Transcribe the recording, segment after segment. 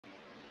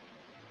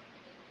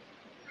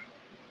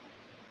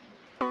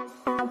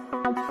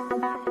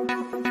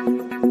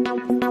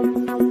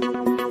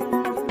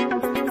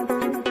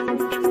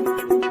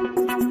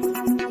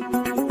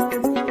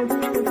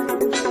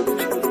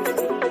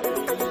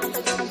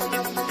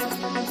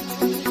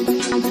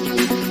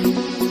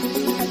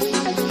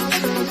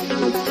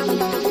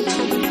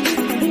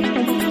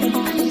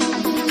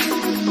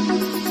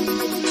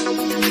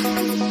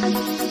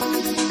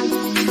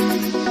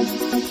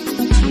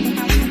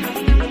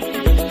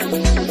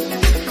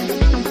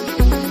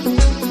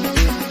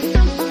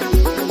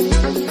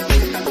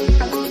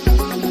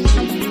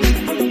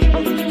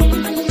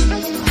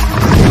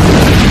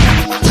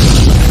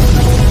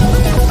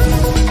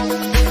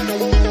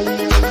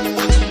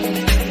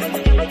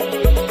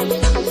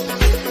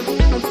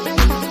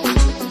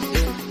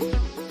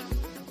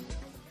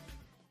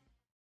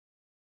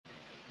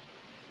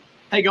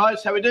Hey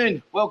guys, how we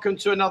doing? Welcome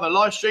to another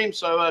live stream.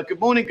 So good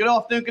morning, good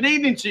afternoon, good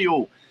evening to you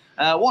all.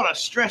 What a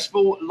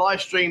stressful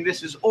live stream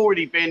this has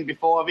already been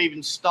before I've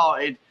even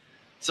started.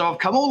 So I've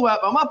come all the way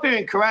up. I'm up here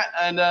in Korat,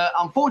 and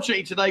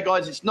unfortunately today,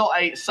 guys, it's not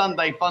a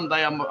Sunday fun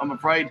day, I'm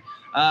afraid.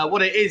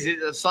 What it is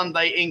a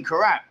Sunday in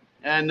Korat.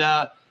 And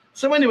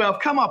so anyway, I've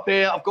come up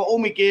here, I've got all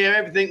my gear,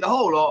 everything, the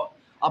whole lot.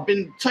 I've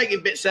been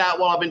taking bits out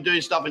while I've been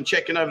doing stuff and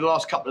checking over the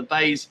last couple of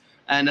days.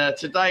 And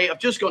today I've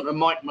just got to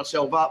mic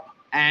myself up,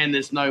 and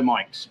there's no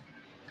mics.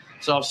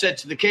 So I've said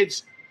to the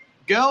kids,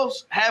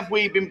 girls, have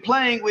we been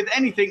playing with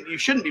anything you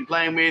shouldn't be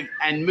playing with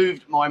and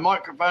moved my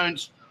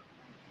microphones?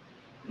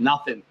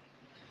 Nothing.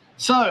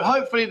 So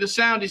hopefully the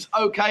sound is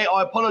okay.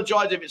 I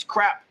apologize if it's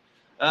crap.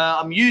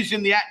 I'm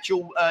using the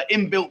actual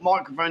inbuilt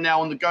microphone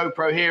now on the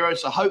GoPro Hero,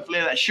 so hopefully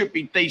that should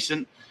be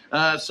decent.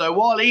 So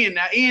while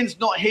Ian's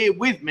not here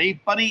with me,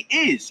 but he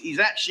is. He's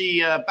actually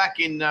back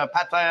in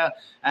Pattaya,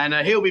 and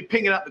he'll be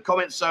pinging up the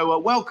comments. So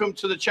welcome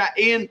to the chat,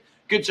 Ian.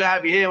 Good to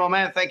have you here, my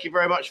man. Thank you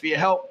very much for your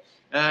help.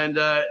 And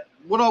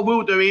what I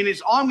will do, Ian,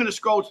 is I'm going to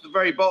scroll to the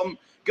very bottom.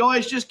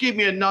 Guys, just give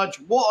me a nudge.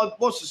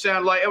 What's the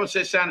sound like? Everyone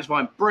says sound is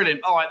fine.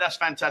 Brilliant. All right, that's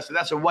fantastic.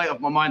 That's a weight off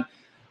my mind.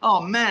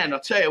 Oh, man, I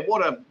tell you,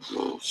 what a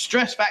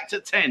stress factor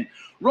 10.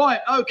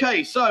 Right,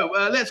 okay, so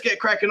let's get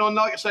cracking on.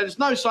 Like I said, there's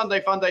no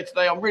Sunday fun day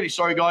today. I'm really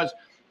sorry, guys.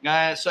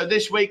 So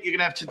this week, you're going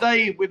to have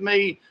today with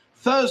me.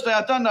 Thursday,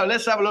 I don't know.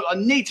 Let's have a look. I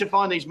need to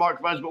find these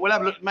microphones, but we'll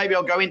have a look. Maybe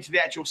I'll go into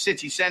the actual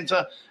city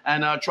centre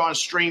and try and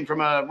stream from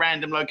a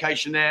random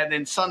location there.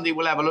 Then Sunday,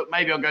 we'll have a look.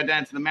 Maybe I'll go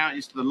down to the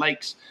mountains, to the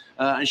lakes,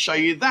 and show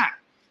you that.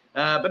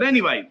 But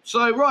anyway,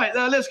 so right,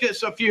 let's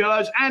get a few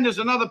hellos. And there's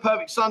another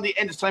Perfect Sunday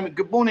Entertainment.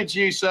 Good morning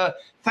to you, sir.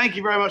 Thank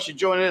you very much for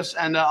joining us,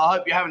 and I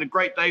hope you're having a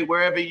great day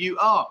wherever you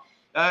are.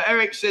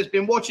 Eric says,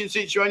 been watching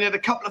since you only had a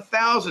couple of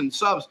thousand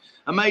subs.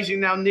 Amazing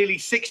now, nearly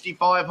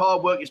 65.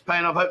 Hard work is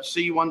paying off. Hope to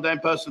see you one day in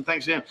person.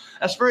 Thanks, Ian.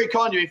 That's very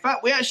kind of you. In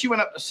fact, we actually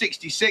went up to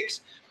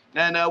 66.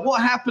 And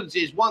what happens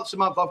is once a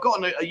month, I've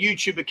got a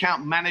YouTube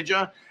account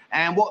manager.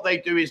 And what they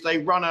do is they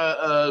run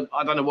I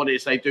don't know what it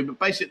is they do, but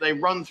basically they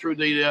run through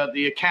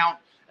the account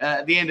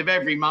at the end of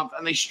every month.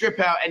 And they strip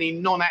out any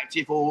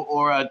non-active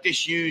or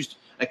disused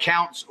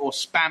accounts or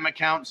spam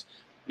accounts.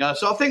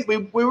 So I think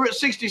we were at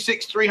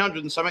 66,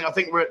 300 and something. I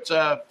think we're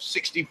at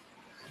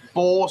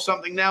 64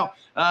 something now.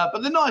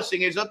 But the nice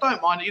thing is I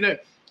don't mind it. You know,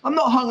 I'm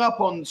not hung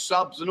up on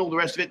subs and all the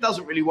rest of it. It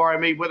doesn't really worry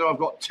me whether I've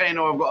got 10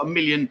 or I've got 1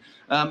 million.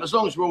 As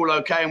long as we're all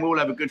okay and we all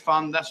have a good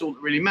fun, that's all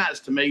that really matters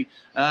to me.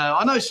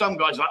 I know some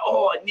guys are like,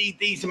 oh, I need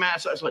these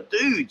amounts. So it's like,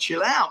 dude,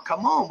 chill out.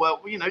 Come on.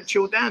 Well, you know,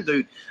 chill down,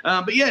 dude.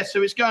 But yeah,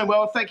 so it's going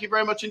well. Thank you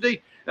very much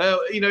indeed.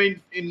 You know,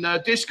 in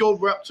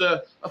Discord, we're up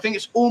to, I think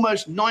it's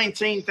almost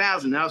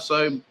 19,000 now,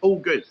 so all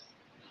good.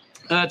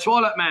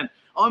 Twilight Man,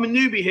 I'm a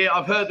newbie here.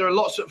 I've heard there are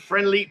lots of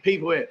friendly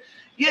people here.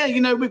 Yeah,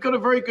 you know, we've got a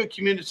very good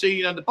community.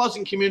 You know, the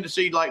buzzing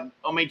community, like,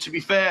 I mean, to be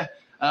fair,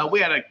 we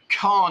had a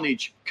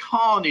carnage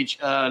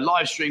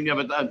live stream the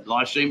other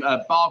day,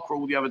 bar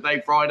crawl the other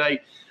day,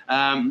 Friday.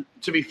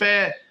 To be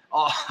fair,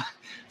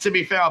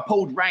 I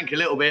pulled rank a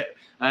little bit,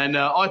 and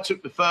I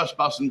took the first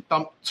bus and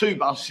dumped 2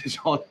 buses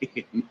on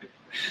him.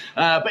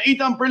 But he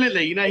done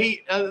brilliantly. You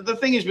know, the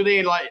thing is with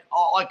Ian, like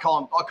I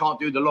can't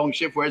do the long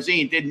shift, whereas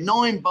Ian did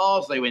 9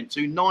 bars. They went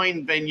to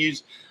 9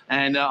 venues,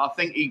 and I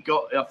think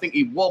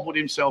he wobbled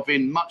himself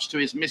in, much to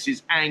his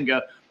missus'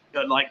 anger,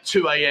 at like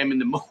 2 a.m. in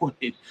the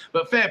morning.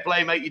 But fair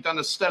play, mate. You've done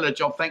a stellar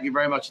job. Thank you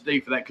very much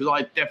indeed for that, because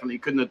I definitely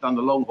couldn't have done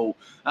the long haul.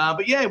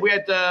 But yeah, we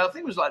had I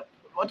think it was like,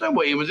 I don't know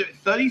what Ian was, it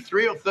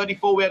 33 or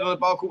 34 we had on the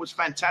bar call. It was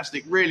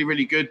fantastic, really,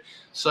 really good.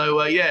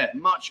 So yeah,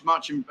 much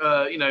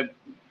you know,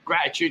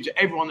 gratitude to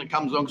everyone that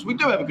comes on, because we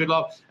do have a good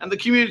laugh and the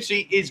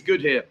community is good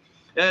here.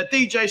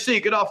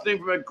 DJC, good afternoon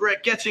from a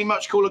getting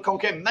much cooler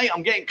Conkem. Mate,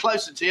 I'm getting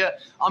closer to you.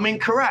 I'm in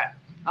Korat.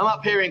 I'm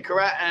up here in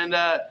Korat, and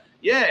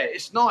yeah,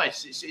 it's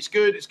nice. It's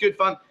good. It's good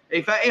fun.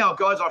 In fact, here,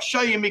 guys, I'll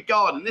show you my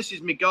garden. This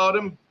is my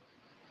garden.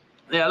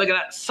 Yeah, look at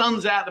that.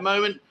 Sun's out at the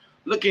moment,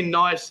 looking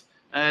nice.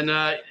 And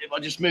if I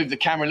just move the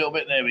camera a little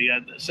bit, there we go.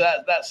 So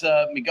that's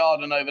my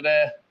garden over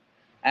there.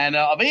 And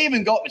I've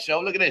even got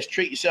myself, look at this,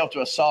 treat yourself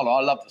to a sala.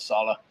 I love the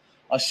sala.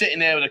 I was sitting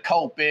there with a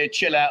cold beer,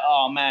 chill out.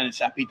 Oh, man, it's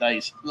happy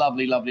days.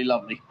 Lovely, lovely,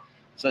 lovely.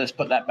 So let's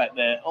put that back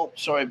there. Oh,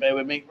 sorry, bear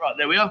with me. Right,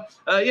 there we are.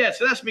 Yeah,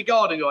 so that's me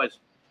garden, guys.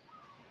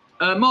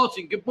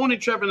 Martin, good morning,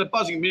 Trevor, and the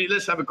buzzing community.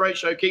 Let's have a great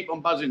show. Keep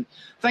on buzzing.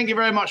 Thank you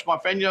very much, my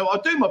friend. You know,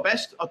 I'll do my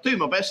best.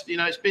 You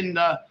know, it's been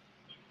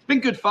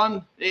good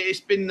fun.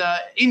 It's been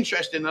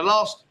interesting. The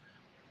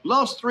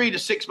last 3 to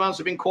 6 months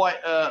have been quite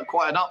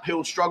an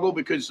uphill struggle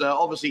because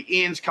obviously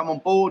Ian's come on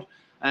board,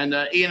 and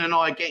Ian and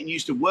I are getting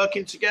used to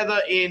working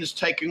together. Ian's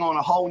taking on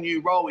a whole new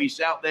role. He's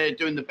out there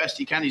doing the best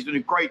he can. He's doing a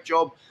great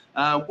job.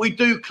 We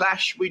do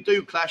clash,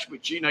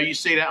 which, you know, you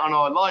see that on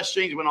our live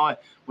streams when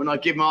I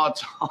give him a hard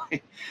time.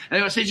 And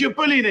everyone says, you're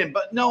bullying him.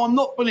 But no, I'm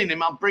not bullying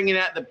him. I'm bringing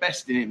out the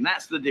best in him.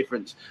 That's the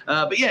difference.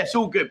 But yeah, it's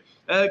all good.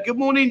 Good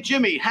morning,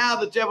 Jimmy. How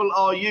the devil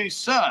are you,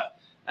 sir?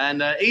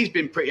 And he's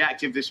been pretty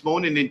active this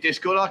morning in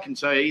Discord. I can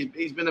say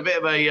he's been a bit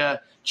of a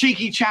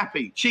cheeky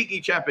chappy.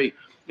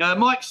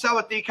 Mike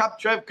Sawadee Cup,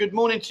 Trev, good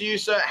morning to you,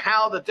 sir.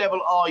 How the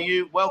devil are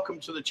you? Welcome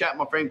to the chat,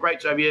 my friend. Great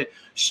to have you here.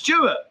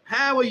 Stuart,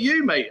 how are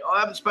you, mate? I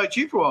haven't spoke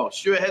to you for a while.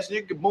 Stuart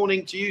Hesnick, good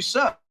morning to you,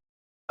 sir.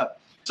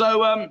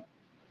 So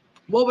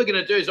what we're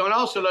going to do is I'm going to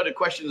ask a load of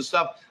questions and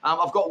stuff.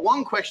 I've got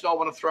one question I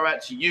want to throw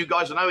out to you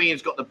guys. I know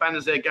Ian's got the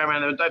banners there going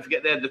around there. And don't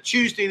forget there, the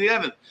Tuesday the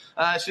 11th.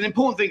 It's an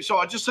important thing. So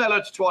I'll just say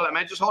hello to Twilight,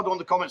 man. Just hold on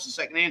the comments a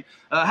second, Ian.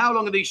 How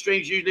long are these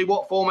streams usually?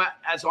 What format?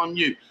 As I'm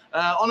new.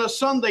 On a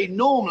Sunday,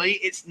 normally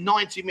it's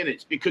 90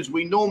 minutes because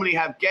we normally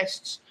have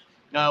guests.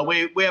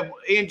 We have,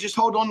 Ian, just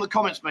hold on the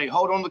comments, mate.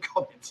 Hold on the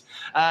comments.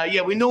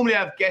 Yeah, we normally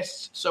have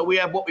guests. So we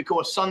have what we call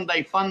a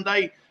Sunday fun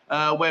day.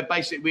 Where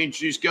basically we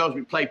introduce girls,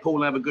 we play pool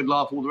and have a good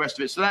laugh, all the rest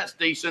of it. So that's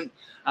decent.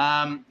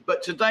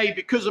 But today,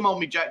 because I'm on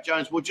with Jack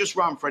Jones, we'll just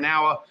run for an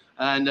hour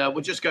and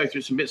we'll just go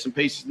through some bits and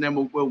pieces and then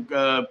we'll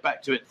go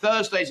back to it.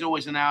 Thursday's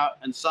always an hour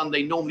and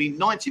Sunday normally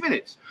 90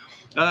 minutes.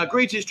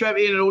 Greetings, Trevor,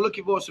 Ian, and all.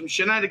 Looking for some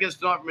shenanigans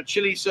tonight from a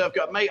chilly surf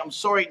gut. Mate, I'm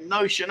sorry,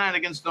 no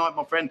shenanigans tonight,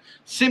 my friend,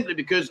 simply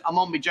because I'm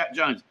on with Jack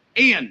Jones.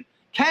 Ian,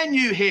 can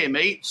you hear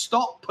me?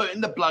 Stop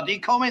putting the bloody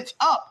comments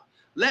up.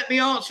 Let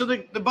me answer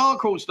the bar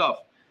crawl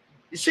stuff.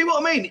 You see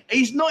what I mean?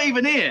 He's not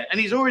even here, and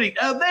he's already...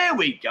 there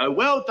we go.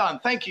 Well done.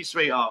 Thank you,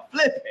 sweetheart.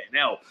 Flip it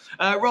now.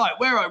 Right,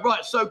 where are I?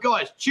 Right, so,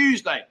 guys,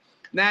 Tuesday.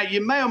 Now,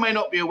 you may or may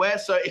not be aware,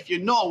 so if you're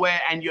not aware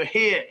and you're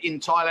here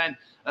in Thailand,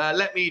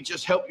 let me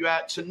just help you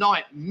out.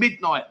 Tonight,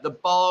 midnight, the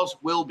bars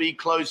will be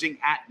closing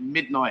at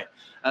midnight.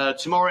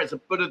 Tomorrow is a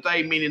Buddha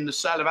day, meaning the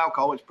sale of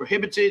alcohol is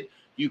prohibited.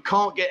 You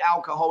can't get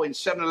alcohol in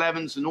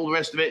 7-Elevens and all the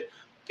rest of it.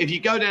 If you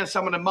go down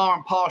some of the Ma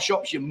and Pa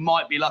shops, you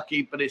might be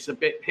lucky, but it's a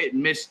bit hit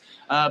and miss.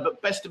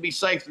 But best to be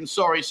safe than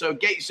sorry. So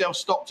get yourself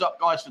stocked up,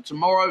 guys, for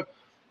tomorrow.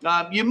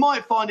 You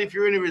might find if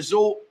you're in a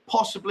resort,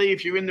 possibly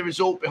if you're in the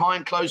resort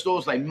behind closed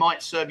doors, they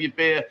might serve you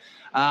beer.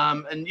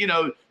 And, you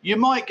know, you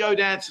might go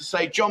down to,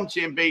 say,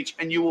 Jomtien Beach,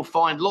 and you will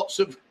find lots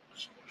of,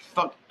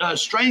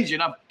 strangely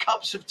enough,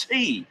 cups of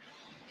tea.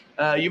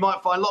 You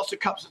might find lots of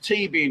cups of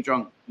tea being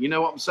drunk. You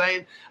know what I'm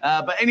saying?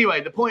 But anyway,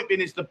 the point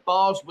being is the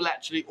bars will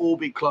actually all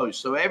be closed.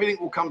 So everything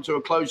will come to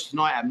a close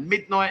tonight at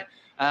midnight,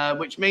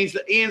 which means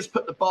that Ian's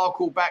put the bar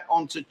call back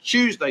onto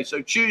Tuesday. So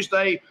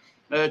Tuesday,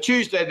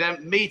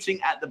 then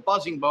meeting at the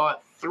Buzzing Bar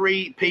at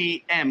 3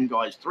 p.m.,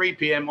 guys. 3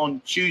 p.m. on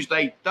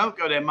Tuesday. Don't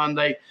go there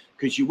Monday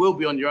because you will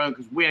be on your own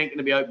because we ain't going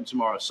to be open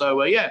tomorrow.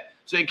 So, yeah.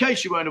 So in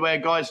case you weren't aware,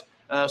 guys,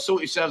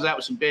 sort yourselves out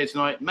with some beer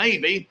tonight.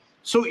 Maybe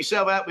sort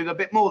yourself out with a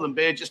bit more than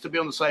beer just to be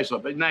on the safe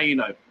side. But now you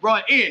know.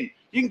 Right, Ian.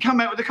 You can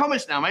come out with the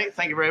comments now, mate.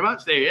 Thank you very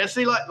much. There you go.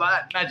 See, like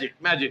that.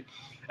 Magic.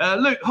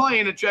 Luke, hi,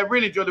 Ian and Trev.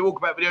 Really enjoyed the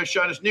walkabout video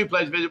showing us new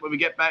place visit when we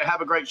get back.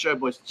 Have a great show,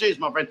 boys. Cheers,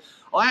 my friend.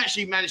 I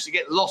actually managed to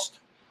get lost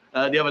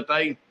the other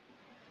day.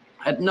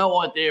 Had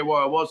no idea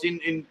where I was.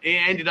 It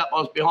ended up,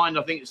 I was behind,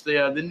 I think it's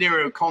the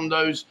Nero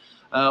condos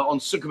on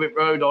Sukhumvit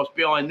Road. I was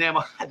behind them.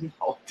 I had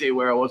no idea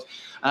where I was.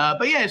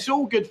 But, yeah, it's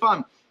all good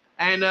fun.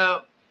 And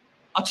I'll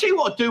tell you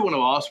what I do want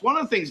to ask. One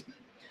of the things,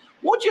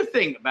 what do you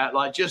think about,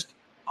 like, just...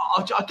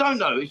 I don't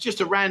know. It's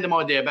just a random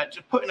idea about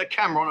just putting a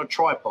camera on a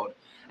tripod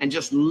and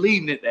just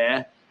leaving it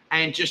there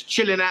and just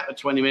chilling out for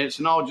 20 minutes,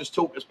 and I'll just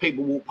talk as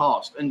people walk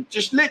past and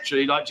just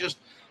literally like just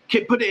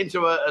put it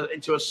into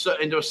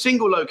a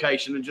single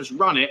location and just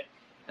run it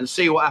and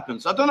see what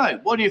happens. I don't know.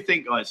 What do you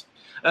think, guys?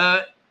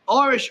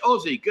 Irish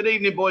Aussie, good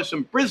evening, boys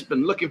from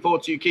Brisbane. Looking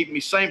forward to you keeping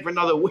me sane for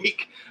another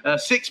week.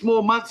 6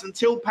 more months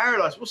until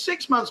paradise. Well,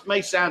 6 months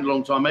may sound a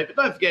long time, mate,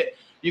 but don't forget.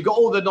 You've got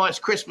all the nice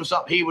Christmas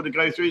upheaval to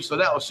go through, so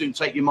that will soon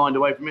take your mind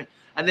away from it.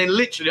 And then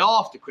literally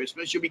after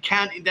Christmas, you'll be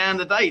counting down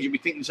the days. You'll be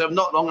thinking to yourself,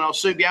 not long, and I'll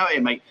soon be out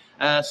here, mate.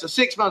 So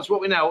 6 months, what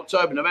we're now,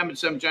 October, November,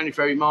 December, January,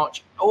 February,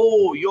 March.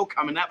 Oh, you're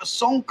coming out of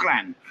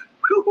Songkran.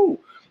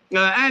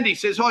 Andy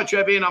says, hi,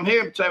 Trevor, and I'm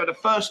here today for the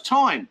first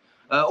time.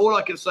 All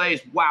I can say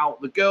is, wow,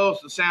 the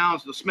girls, the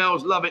sounds, the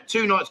smells, love it.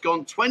 2 nights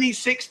gone,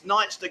 26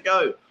 nights to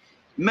go.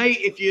 Mate,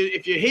 if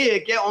you're here,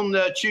 get on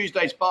the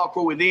Tuesday's bar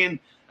crawl with Ian.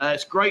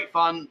 It's great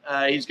fun.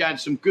 He's going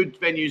to some good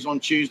venues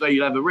on Tuesday.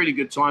 You'll have a really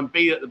good time.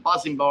 Be at the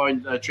Buzzing Bar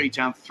in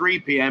Treetown, 3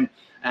 p.m.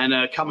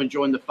 and come and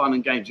join the fun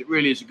and games. It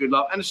really is a good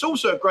laugh. And it's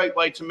also a great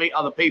way to meet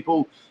other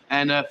people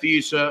and for you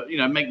to,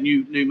 make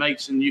new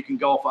mates, and you can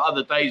go off for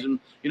other days. And,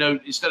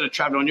 instead of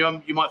traveling on your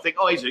own, you might think,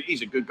 oh,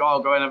 he's a good guy.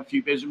 I'll go and have a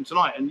few beers with him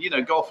tonight and,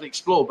 go off and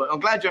explore. But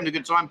I'm glad you're having a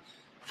good time.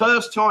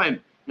 First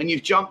time, and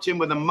you've jumped in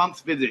with a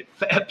month visit.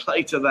 Fair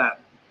play to that.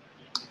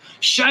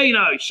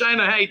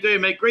 Shano, how you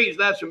doing, mate? Greetings,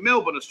 lads, from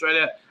Melbourne,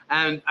 Australia.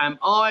 And am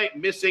I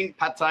missing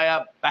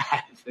Pattaya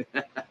bad?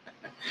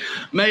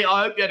 Mate,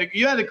 I hope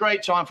you had a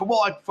great time. For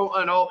what I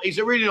thought, he's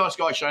a really nice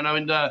guy, Shano,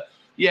 and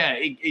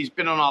he's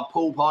been on our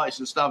pool parties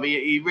and stuff.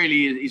 He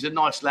really is. He's a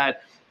nice lad,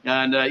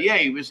 and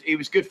he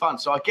was good fun.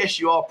 So I guess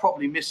you are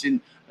probably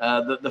missing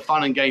the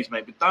fun and games,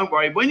 mate. But don't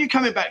worry. When you're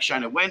coming back,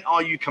 Shano, when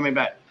are you coming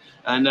back?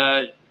 And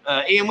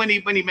Ian, when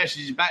he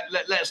messages back,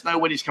 let us know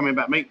when he's coming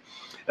back, mate.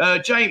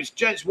 James,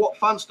 gents, what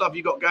fun stuff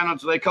you got going on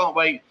today? Can't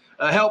wait.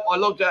 Help! I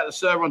logged out of the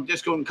server on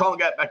Discord and can't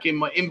get back in.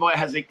 My invite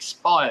has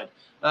expired.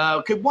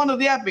 Could one of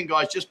the admin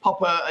guys just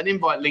pop an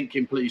invite link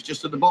in, please,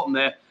 just at the bottom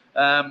there?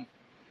 I'm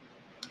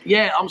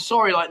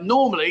sorry. Like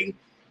normally,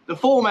 the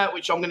format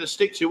which I'm going to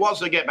stick to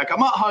once I get back.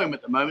 I'm at home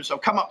at the moment, so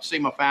I've come up to see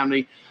my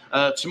family.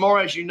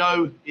 Tomorrow, as you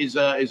know, is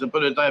a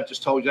Buddha day. I've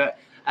just told you that.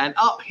 And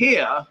up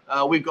here,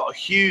 we've got a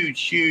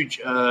huge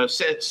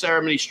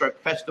ceremony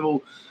stroke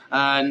festival.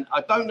 And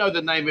I don't know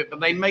the name of it, but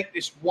they make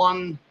this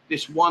one.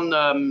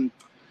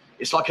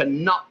 It's like a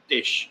nut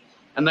dish,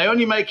 and they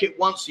only make it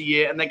once a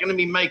year. And they're going to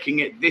be making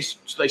it this.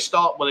 So they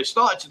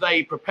started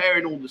today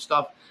preparing all the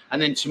stuff,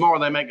 and then tomorrow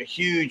they make a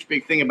huge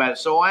big thing about it.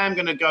 So I am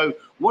going to go.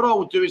 What I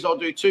will do is I'll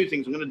do two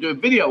things. I'm going to do a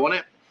video on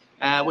it,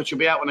 which will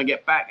be out when I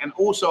get back, and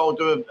also I'll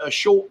do a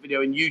short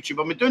video in YouTube.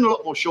 I've been doing a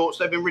lot more shorts.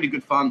 They've been really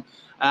good fun.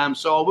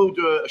 So I will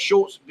do a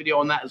shorts video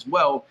on that as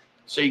well,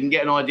 so you can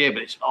get an idea.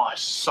 But it's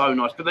so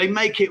nice. But they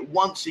make it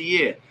once a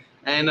year.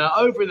 And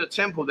over in the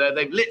temple there,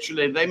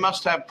 they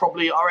must have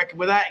probably, I reckon,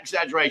 without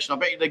exaggeration, I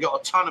bet you they got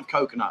a ton of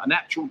coconut, an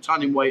actual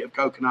ton in weight of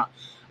coconut,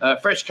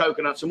 fresh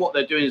coconuts. And what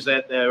they're doing is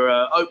they're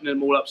opening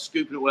them all up,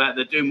 scooping it all out.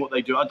 They're doing what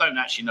they do. I don't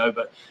actually know,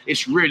 but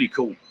it's really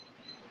cool.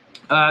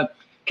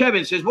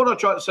 Kevin says, what I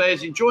try to say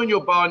is enjoying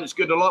your bar, and it's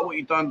good. I like what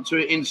you've done to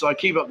it inside.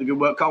 Keep up the good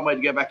work. Can't wait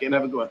to get back in and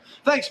have a good one.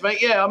 Thanks,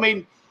 mate. Yeah, I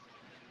mean,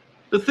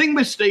 the thing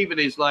with Stephen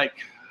is like,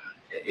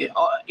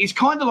 he's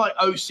kind of like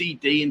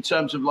OCD in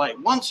terms of like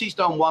once he's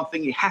done one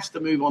thing, he has to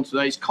move on to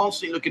that. He's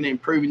constantly looking at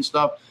improving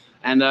stuff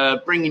and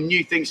bringing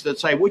new things to the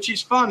table, which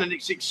is fun and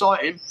it's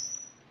exciting.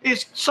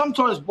 It's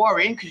sometimes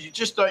worrying because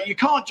you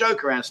can't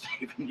joke around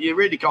Stephen. You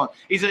really can't.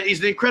 He's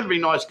an incredibly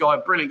nice guy,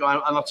 brilliant guy,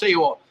 and I'll tell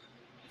you what.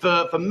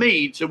 For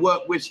me to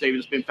work with Stephen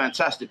has been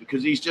fantastic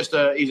because he's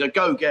a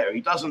go-getter.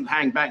 He doesn't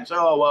hang back and say,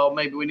 oh, well,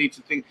 maybe we need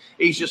to think.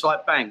 He's just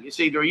like, bang.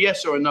 It's either a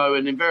yes or a no,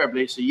 and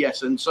invariably it's a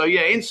yes. And so,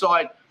 yeah,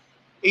 inside,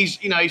 he's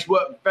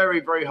worked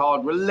very, very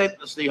hard,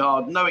 relentlessly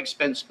hard, no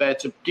expense spared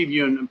to give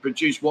you and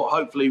produce what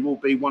hopefully will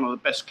be one of the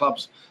best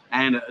clubs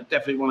and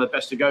definitely one of the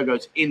best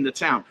to-go-goes in the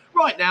town.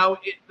 Right now,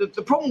 the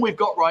problem we've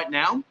got right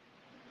now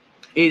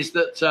is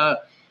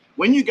that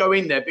when you go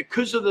in there,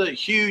 because of the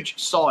huge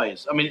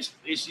size, I mean,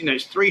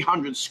 it's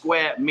 300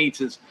 square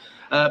meters.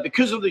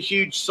 Because of the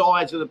huge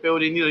size of the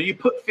building, you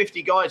put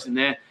 50 guys in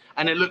there,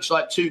 and it looks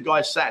like two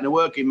guys sat in a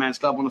working man's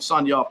club on a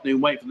Sunday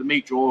afternoon, waiting for the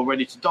meat drawer,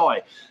 ready to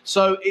die.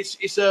 So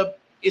it's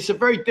a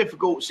very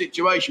difficult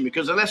situation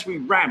because unless we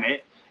ram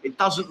it, it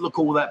doesn't look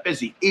all that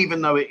busy,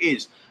 even though it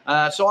is.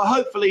 So I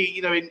hopefully,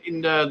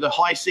 in the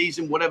high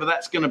season, whatever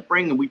that's going to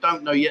bring, and we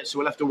don't know yet, so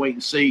we'll have to wait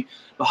and see.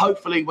 But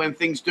hopefully, when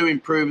things do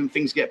improve and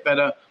things get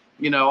better.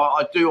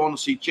 I do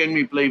honestly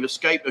genuinely believe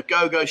a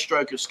go-go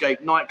stroke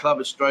escape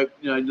nightclub stroke,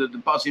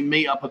 the buzzing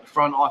meet up at the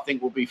front, I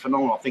think will be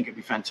phenomenal. I think it'd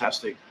be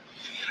fantastic.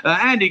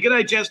 Andy,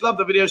 g'day, gents. Love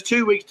the videos.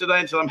 2 weeks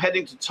today until I'm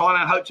heading to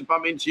Thailand. Hope to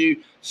bump into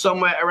you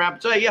somewhere around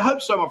today. Yeah,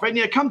 hope so, my friend.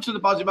 Yeah, come to the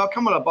buzzing bar.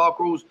 Come on our bar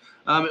crawls.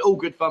 All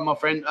good fun, my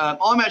friend.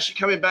 I'm actually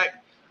coming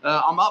back.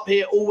 I'm up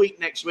here all week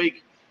next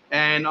week,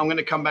 and I'm going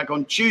to come back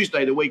on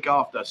Tuesday the week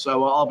after.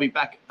 So I'll be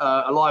back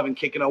alive and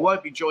kicking. I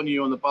won't be joining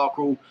you on the bar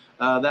crawl.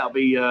 That'll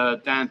be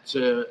down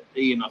to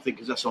Ian, I think,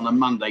 because that's on a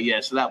Monday.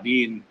 Yeah, so that'll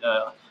be Ian.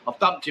 I've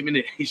dumped him in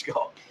it. He's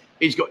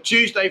got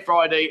Tuesday,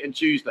 Friday, and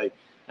Tuesday.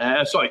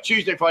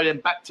 Tuesday, Friday,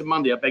 and back to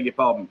Monday. I beg your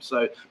pardon.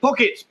 So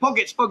pockets.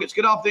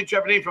 Good afternoon,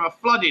 travelling from a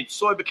flooded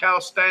Soyber cow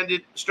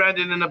stranded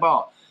in a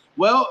bar.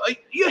 Well,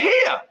 you're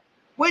here.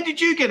 When did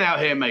you get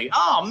out here, mate?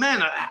 Oh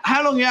man,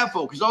 how long are you out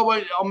for? Because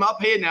I'm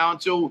up here now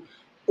until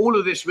all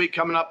of this week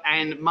coming up,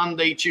 and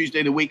Monday,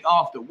 Tuesday, the week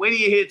after. When are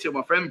you here till,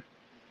 my friend?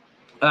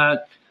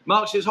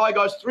 Mark says, hi,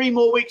 guys. 3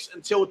 more weeks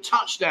until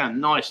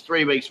touchdown. Nice,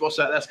 3 weeks. What's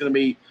that? That's going to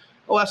be,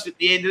 that's at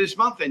the end of this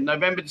month then.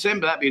 November,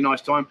 December. That'd be a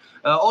nice time.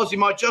 Aussie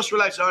might just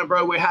relax at home,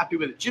 bro. We're happy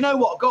with it. Do you know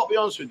what? I've got to be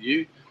honest with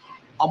you.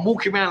 I'm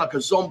walking around like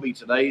a zombie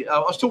today. I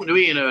was talking to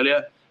Ian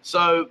earlier.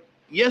 So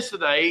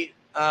yesterday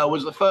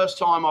was the first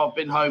time I've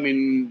been home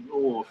in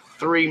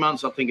 3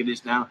 months, I think it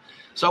is now.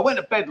 So I went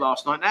to bed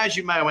last night. Now, as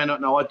you may or may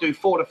not know, I do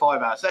 4 to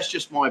 5 hours. That's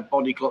just my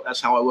body clock.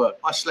 That's how I work.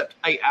 I slept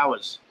 8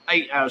 hours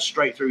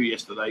straight through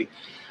yesterday.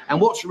 And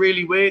what's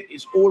really weird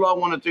is all I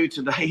want to do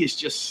today is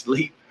just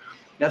sleep.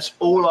 That's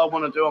all I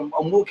want to do.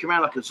 I'm walking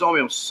around like a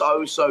zombie. I'm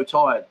so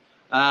tired.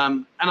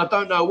 And I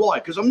don't know why,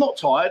 because I'm not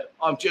tired.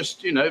 I'm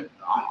just, you know,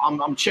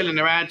 I'm chilling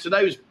around.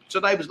 Today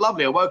was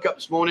lovely. I woke up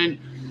this morning.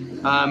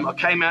 I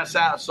came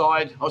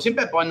outside. I was in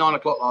bed by 9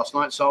 o'clock last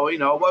night. So, you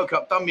know, I woke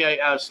up, done my 8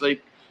 hours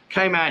sleep,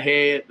 came out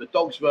here. The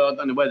dogs were, I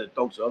don't know where the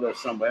dogs are. They're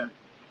somewhere.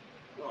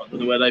 I don't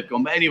know where they've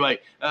gone. But anyway,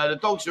 the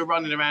dogs are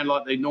running around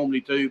like they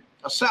normally do.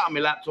 I sat on my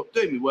laptop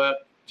doing my work,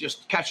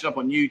 just catching up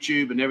on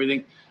YouTube and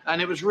everything. And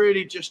it was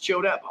really just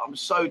chilled out. I'm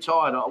so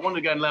tired. I want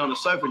to go and lay on the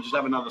sofa and just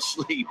have another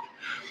sleep.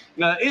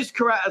 Is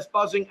Karat as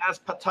buzzing as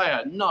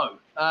Pattaya? No.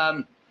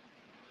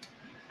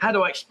 How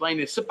do I explain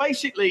this? So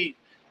basically,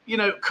 you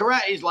know,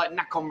 Karat is like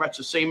Nakhon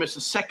Ratchasima. It's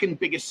the second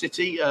biggest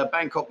city.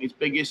 Bangkok is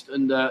biggest,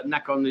 and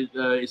Nakhon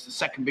is the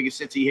second biggest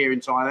city here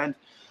in Thailand.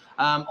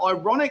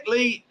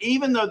 Ironically,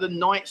 even though the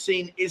night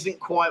scene isn't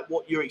quite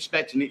what you're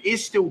expecting, it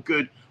is still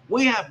good.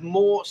 We have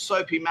more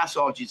soapy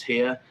massages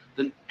here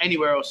than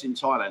anywhere else in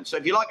Thailand. So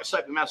if you like a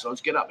soapy massage,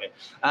 get up here.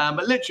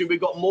 But literally, we've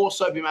got more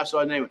soapy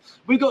massage than anywhere.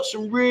 We've got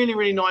some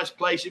really nice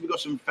places. We've got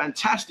some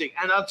fantastic,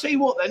 and I'll tell you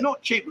what, they're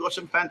not cheap. We've got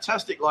some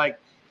fantastic like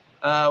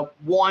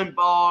wine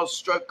bars,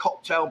 stroke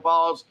cocktail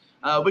bars.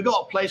 We've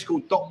got a place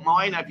called Doc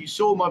Mai. Now, if you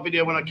saw my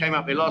video when I came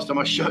up here last time,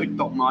 I showed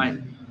Doc Mai.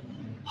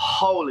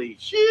 Holy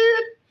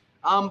shit.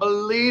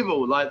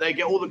 Unbelievable. Like, they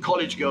get all the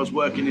college girls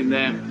working in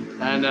there.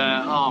 And,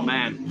 oh,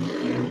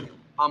 man.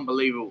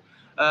 Unbelievable.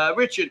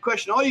 Richard,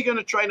 question, are you going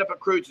to train up a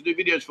crew to do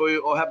videos for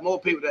you or have more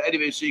people to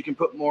edit it so you can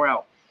put more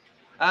out?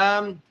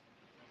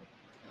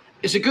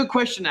 It's a good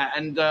question, that,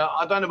 and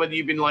I don't know whether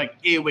you've been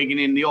like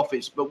earwigging in the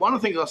office, but one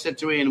of the things I said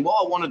to Ian,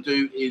 what I want to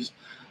do is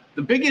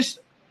the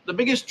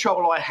biggest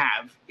trouble I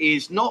have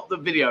is not the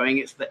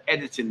videoing, it's the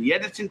editing. The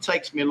editing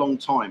takes me a long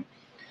time.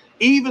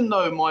 Even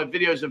though my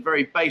videos are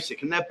very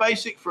basic, and they're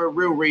basic for a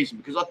real reason,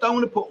 because I don't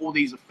want to put all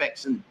these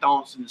effects and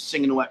dancing and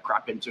singing all that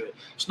crap into it.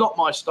 It's not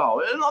my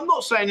style. And I'm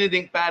not saying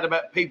anything bad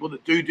about people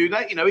that do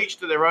that. You know, each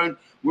to their own.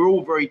 We're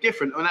all very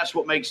different. And that's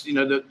what makes, you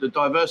know, the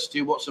diversity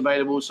of what's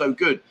available so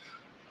good.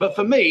 But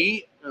for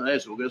me,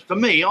 there's all good. For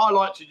me, I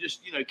like to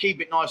just, you know,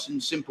 keep it nice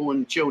and simple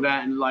and chilled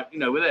out and like, you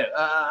know, we're there.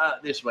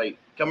 This way.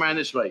 Come around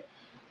this way.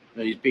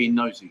 He's being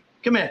nosy.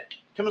 Come here.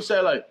 Come and say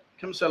hello.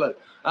 Come and say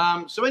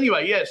hello. So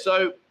anyway, yeah,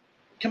 so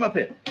come up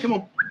here. Come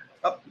on.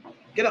 Up.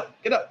 Get up.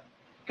 Get up.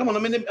 Come on.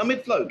 I'm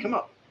mid-flow. Come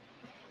up.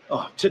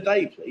 Oh,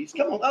 today, please.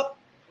 Come on. Up.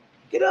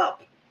 Get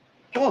up.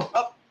 Come on.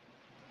 Up.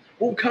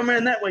 Oh, come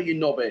around that way, you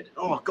knobhead.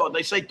 Oh, God.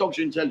 They say dogs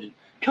are intelligent.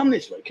 Come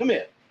this way. Come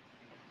here.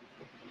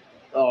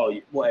 Oh,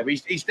 whatever.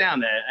 He's down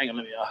there. Hang on.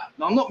 Let me.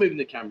 No, I'm not moving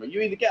the camera.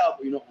 You either get up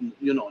or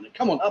you're not on it.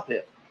 Come on. Up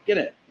here. Get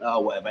it. Oh,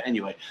 whatever.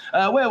 Anyway.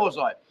 Where was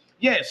I?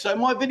 Yeah. So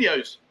my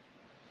videos.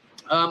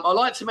 I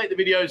like to make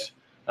the videos.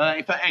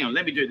 In fact, hang on,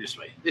 let me do it this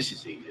way. This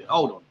is easier.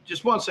 Hold on.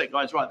 Just one sec,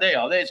 guys. Right, there they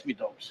are. There's my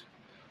dogs.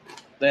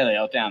 There they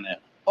are, down there.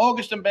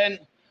 August and Ben.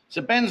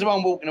 So Ben's the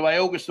one walking away.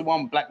 August the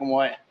one black and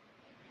white.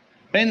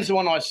 Ben's the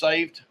one I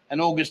saved. And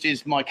August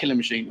is my killing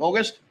machine.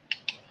 August?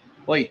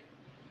 Oi.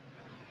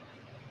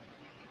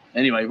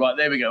 Anyway, right,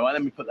 there we go. Right,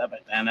 let me put that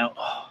back down now.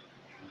 Oh.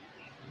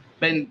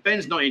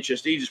 Ben's not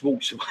interested. He just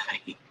walks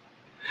away.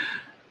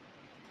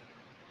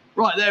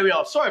 Right, there we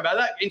are. Sorry about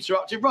that.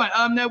 Interrupted. Right,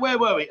 now where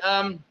were we?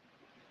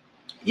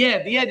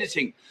 Yeah, the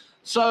editing.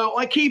 So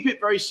I keep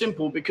it very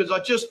simple because I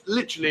just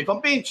literally, if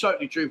I'm being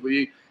totally truthful with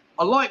you,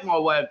 I like my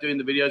way of doing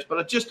the videos, but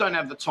I just don't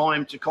have the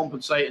time to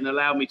compensate and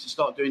allow me to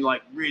start doing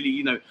like really,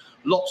 you know,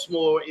 lots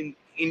more in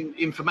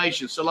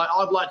information. So like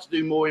I'd like to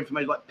do more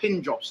information like pin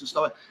drops and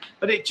stuff,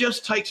 but it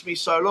just takes me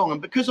so long. And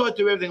because I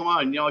do everything on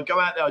my own, you know, I go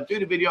out there, I do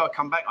the video, I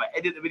come back, I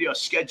edit the video, I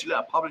schedule it,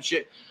 I publish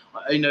it,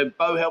 you know,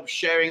 Bo helps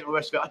sharing it, all the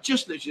rest of it. I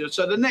just literally,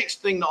 so the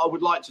next thing that I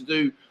would like to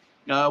do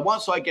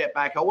once I get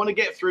back, I want to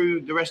get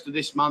through the rest of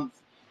this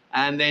month,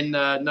 and then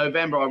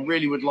November, I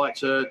really would like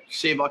to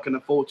see if I can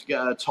afford to get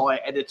a Thai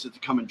editor to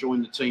come and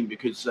join the team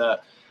because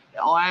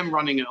I am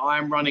running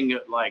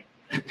at like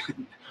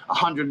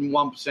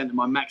 101% of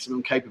my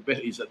maximum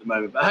capabilities at the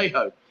moment. But hey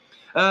ho,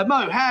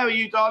 Mo, how are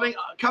you, darling?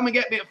 Come and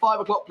get me at 5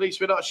 o'clock, please,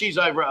 sweetheart. She's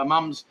over at her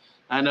mum's,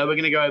 and we're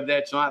going to go over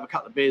there tonight, have a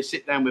couple of beers,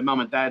 sit down with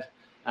mum and dad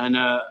and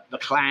the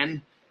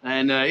clan,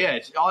 and yeah,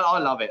 I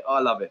love it. I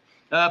love it.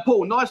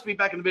 Paul, nice to be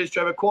back in the village,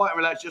 Trevor. Quiet and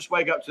relaxed. Just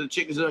wake up to the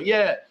chickens.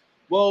 Yeah,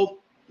 well,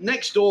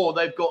 next door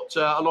they've got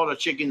a lot of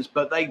chickens,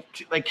 but they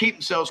keep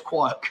themselves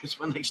quiet because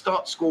when they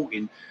start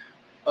squawking,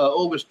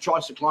 August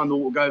tries to climb the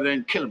wall, go there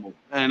and kill them all.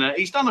 And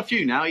he's done a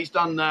few now. He's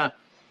done, I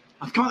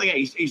can't think,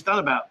 he's done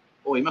about,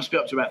 he must be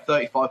up to about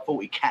 35,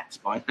 40 cats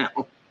by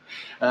now.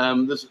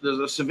 There's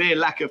a severe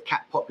lack of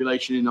cat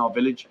population in our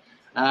village.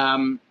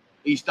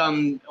 He's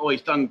done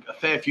a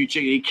fair few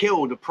chicken. He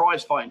killed a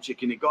prize fighting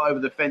chicken. It got over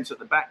the fence at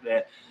the back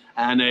there.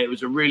 And it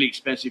was a really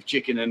expensive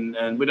chicken,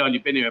 and we'd only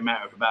been here a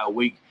matter of about a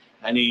week.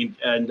 and Ian,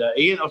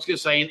 I was going to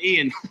say, and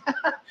Ian,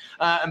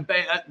 and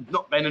Ben,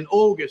 not Ben, and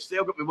August.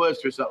 I've got my words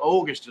to it. So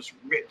August just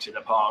ripped it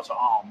apart. I was like,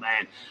 oh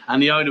man!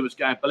 And the owner was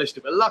going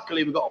ballistic. But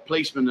luckily, we got a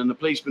policeman, and the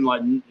policeman,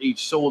 like, he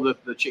saw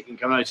the chicken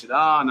coming out. He said,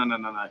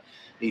 no.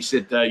 He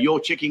said, your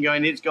chicken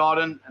going in his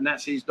garden, and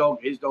that's his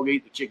dog. His dog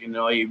eat the chicken.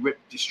 And he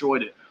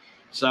destroyed it.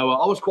 So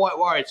I was quite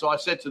worried. So I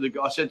said to the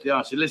guy, I said,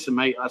 listen,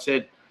 mate. I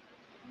said,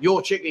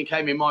 your chicken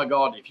came in my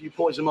garden. If you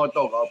poison my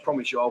dog, I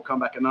promise you I'll come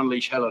back and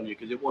unleash hell on you,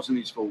 because it wasn't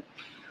his fault.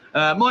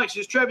 Mike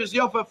says, Trevor's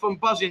the offer from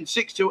buzzing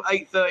 6 till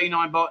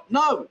 8.39 baht.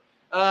 No,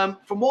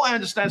 from what I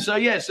understand. So,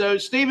 yeah, so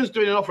Stephen's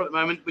doing an offer at the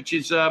moment, which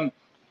is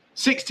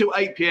 6 till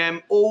 8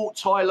 p.m. All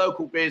Thai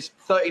local beers,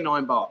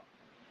 39 baht.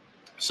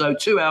 So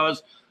 2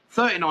 hours,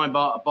 39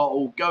 baht a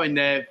bottle. Go in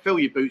there, fill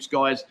your boots,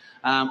 guys.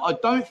 I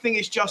don't think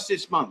it's just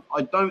this month.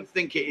 I don't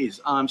think it is.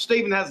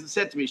 Stephen hasn't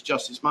said to me it's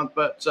just this month,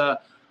 but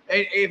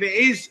if it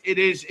is, it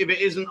is. If it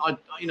isn't,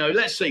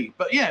 let's see.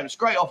 But yeah, it's a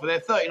great offer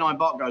there. 39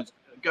 baht, guys.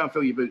 Go and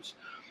fill your boots.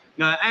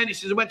 Andy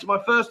says, I went to my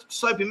first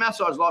soapy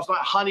massage last night.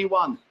 Honey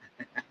won.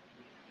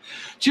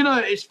 Do you know,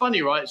 it's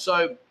funny, right?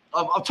 So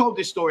I've told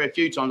this story a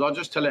few times. I'll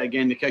just tell it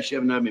again in case you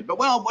haven't heard me. But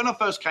when I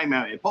first came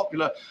out here,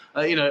 popular,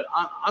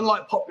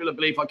 unlike popular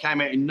belief, I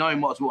came out in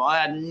knowing what's what. I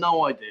had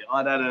no idea.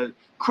 I'd had a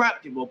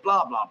crap deal,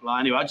 blah, blah, blah.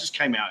 Anyway, I just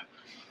came out.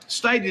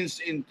 Stayed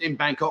in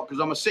Bangkok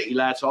because I'm a city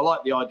lad, so I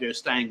like the idea of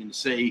staying in the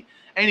city.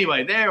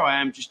 Anyway, there I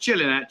am, just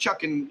chilling out,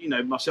 chucking,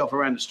 myself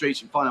around the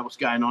streets and finding out what's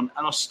going on.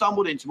 And I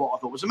stumbled into what I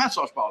thought was a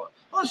massage parlour.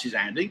 Oh, this is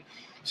handy.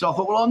 So I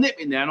thought, well, I'll nip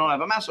in there and I'll have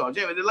a massage.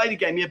 Yeah, the lady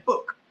gave me a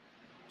book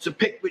to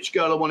pick which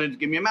girl I wanted to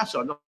give me a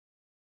massage.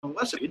 Well,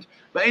 that's good.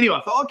 But anyway,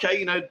 I thought,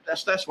 okay,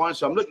 that's fine.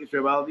 So I'm looking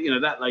through, well,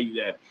 that lady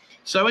there.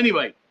 So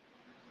anyway,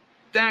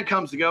 down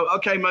comes the girl.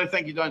 Okay, Mo,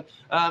 thank you, Don.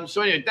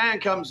 So anyway, down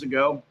comes the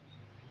girl,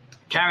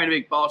 carrying a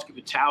big basket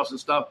with towels and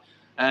stuff.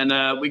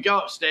 And we go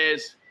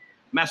upstairs.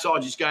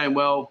 Massage is going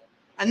well.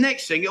 And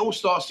next thing, it all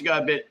starts to go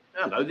a bit,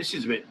 I don't know, this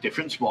is a bit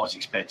different to what I was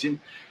expecting.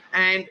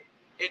 And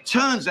it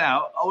turns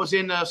out I was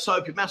in a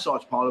soapy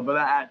massage parlour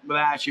without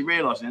actually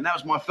realising it. And that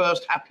was my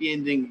first happy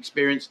ending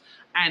experience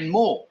and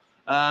more.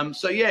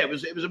 So, yeah, it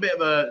was a bit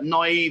of a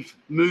naive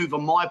move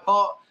on my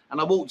part.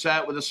 And I walked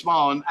out with a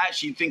smile and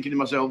actually thinking to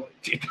myself,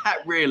 did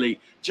that really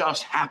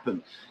just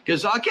happen?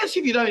 Because I guess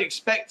if you don't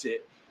expect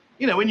it,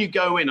 when you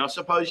go in, I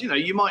suppose,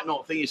 you might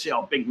not think you see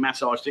a big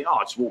massage thing. Oh,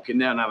 I'll just walk in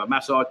there and have a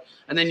massage.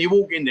 And then you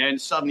walk in there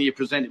and suddenly you're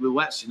presented with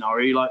that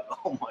scenario. You're like,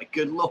 oh, my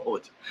good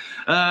Lord.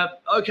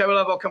 Okay, well,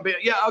 I'll come.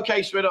 Yeah,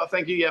 okay, sweetheart,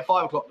 thank you. Yeah,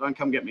 5 o'clock, don't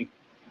come get me.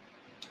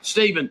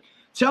 Stephen,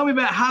 tell me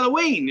about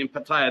Halloween in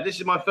Pattaya. This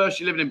is my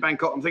first year living in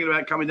Bangkok. I'm thinking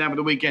about coming down for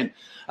the weekend.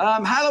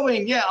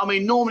 Halloween, yeah, I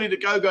mean, normally the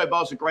go-go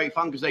bars are great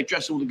fun because they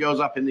dress all the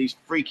girls up in these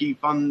freaky,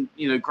 fun,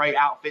 great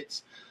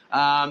outfits.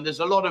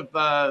 There's a lot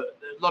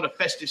of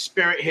festive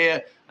spirit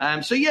here.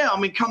 So yeah, I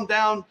mean, come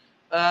down.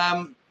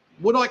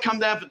 Would I come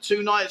down for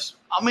 2 nights?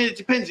 I mean, it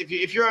depends.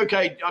 If you're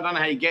okay, I don't know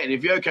how you get in.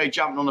 If you're okay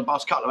jumping on the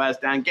bus, couple of hours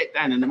down, get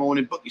down in the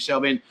morning, book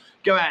yourself in,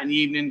 go out in the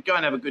evening, go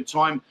and have a good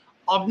time.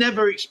 I've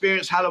never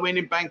experienced Halloween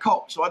in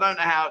Bangkok, so I don't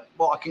know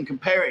what I can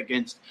compare it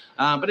against.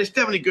 But it's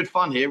definitely good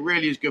fun here. It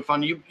really is good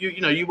fun. You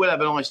will have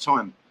a nice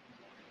time.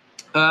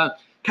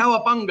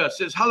 Kawabunga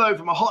says, hello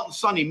from a hot and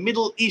sunny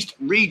Middle East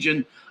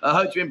region. I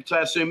hope to be in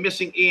Pattaya soon.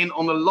 Missing Ian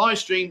on the live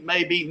stream,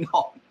 maybe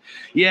not.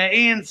 Yeah,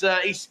 Ian's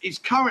he's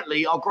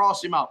currently, I'll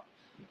grass him up.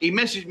 He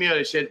messaged me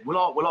earlier, said,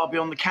 will I be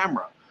on the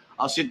camera?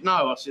 I said,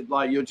 no. I said,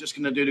 like, you're just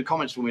going to do the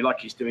comments for me like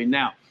he's doing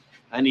now.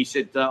 And he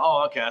said,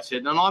 oh, okay. I said,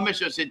 and I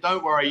messaged him, I said,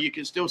 don't worry, you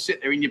can still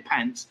sit there in your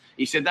pants.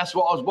 He said, that's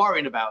what I was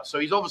worrying about. So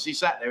he's obviously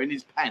sat there in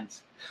his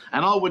pants.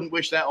 And I wouldn't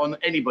wish that on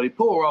anybody.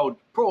 Poor old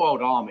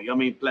Army. I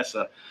mean, bless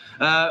her.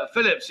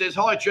 Philip says,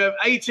 hi, Trev.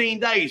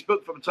 18 days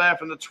booked for Pattaya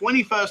from the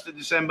 21st of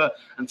December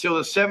until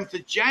the 7th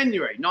of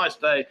January. Nice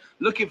day.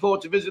 Looking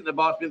forward to visiting the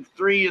bar. It's been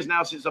 3 years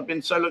now since I've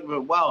been so looking for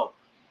it. Well,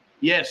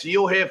 yeah, so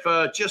you're here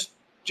for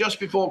just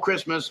before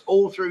Christmas,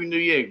 all through New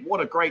Year. What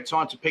a great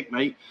time to pick,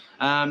 mate.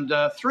 And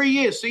 3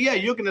 years. So, yeah,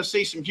 you're going to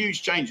see some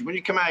huge changes. When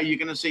you come out, you're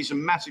going to see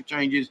some massive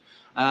changes.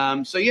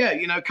 So,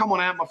 yeah, come on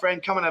out, my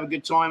friend. Come and have a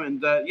good time.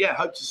 And, yeah,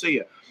 hope to see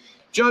you.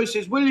 Joe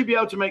says, will you be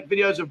able to make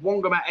videos of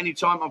Wongamat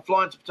anytime? I'm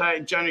flying to Pattaya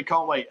in January.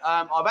 Can't wait.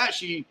 I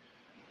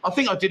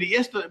think I did it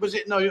yesterday. Was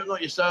it? No,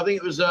 not yesterday. I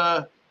think it was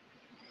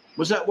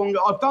that Wongamat?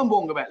 I've done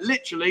Wongamat.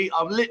 Literally,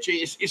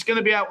 it's going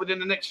to be out within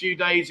the next few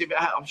days.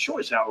 I'm sure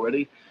it's out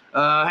already.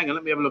 Hang on,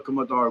 let me have a look at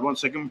my diary. 1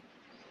 second.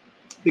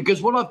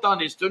 Because what I've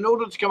done is, in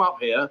order to come up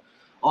here,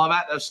 I've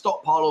had to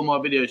stockpile all my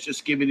videos just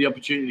to give me the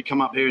opportunity to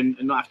come up here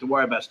and not have to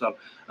worry about stuff.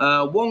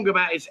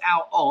 Wongamat is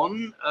out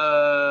on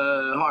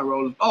High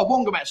Rollers. Oh,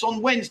 Wongamat's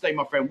on Wednesday,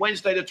 my friend.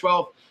 Wednesday the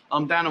 12th.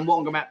 I'm down on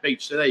Wongamat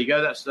Beach. So there you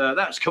go.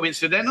 That's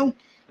coincidental.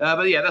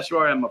 But yeah, that's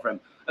where I am, my friend.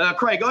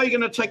 Craig, are you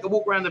going to take a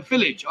walk around the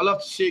village? I'd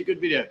love to see a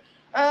good video.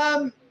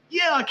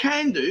 Yeah, I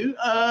can do.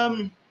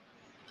 I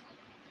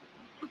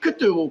could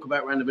do a walk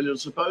about around the village, I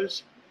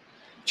suppose.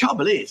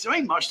 Trouble is, there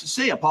ain't much to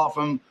see apart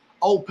from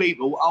old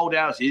people, old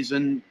houses,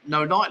 and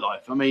no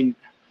nightlife. I mean,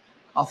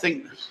 I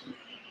think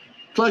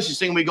closest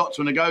thing we got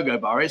to an go-go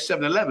bar is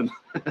 7-Eleven.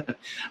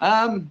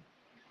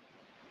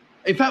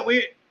 In fact,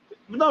 we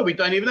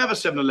don't even have a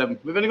 7-Eleven.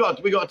 We got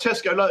a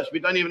Tesco Lotus. We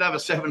don't even have a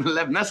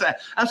 7-Eleven.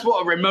 That's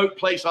what a remote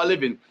place I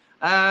live in.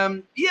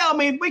 Yeah, I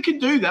mean, we can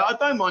do that. I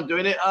don't mind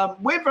doing it.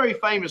 We're very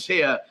famous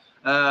here.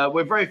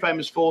 We're very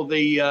famous for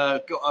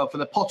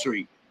the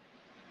pottery.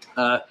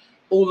 A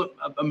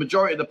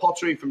majority of the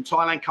pottery from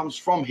Thailand comes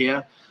from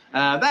here.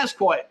 That's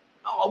quite.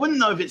 I wouldn't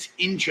know if it's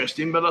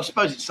interesting, but I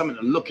suppose it's something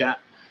to look at.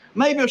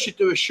 Maybe I should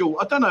do a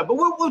short. I don't know, but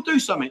we'll do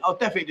something. I'll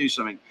definitely do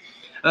something.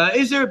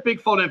 Is there a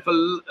big following for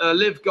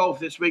Live Golf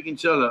this week in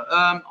Chile?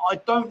 I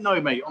don't know,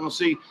 mate.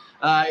 Honestly,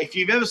 if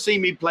you've ever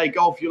seen me play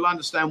golf, you'll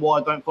understand why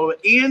I don't follow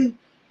it. Ian,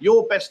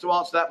 you're best to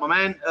answer that, my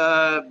man.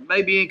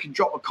 Maybe Ian can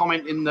drop a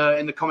comment in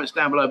the comments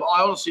down below. But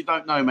I honestly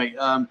don't know, mate.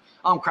 I'm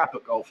crap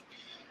at golf.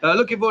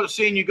 Looking forward to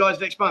seeing you guys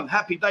next month.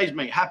 Happy days,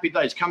 mate. Happy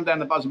days. Come down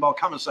to Buzz and Bar,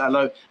 come and say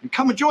hello, and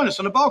come and join us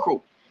on the bar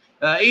crawl.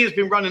 Ian's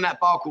been running that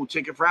bar crawl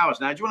ticket for hours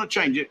now. Do you want to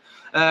change it?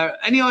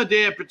 Any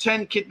idea?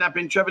 Pretend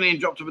kidnapping Trevor and Ian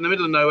dropped up in the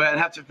middle of nowhere and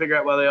have to figure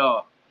out where they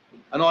are.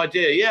 An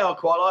idea? Yeah, I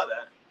quite like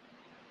that.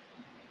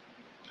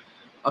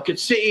 I could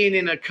sit Ian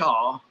in a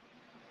car.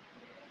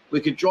 We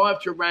could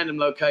drive to a random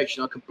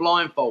location. I could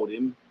blindfold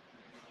him.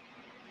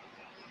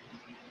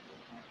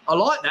 I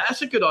like that.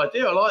 That's a good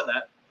idea. I like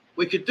that.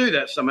 We could do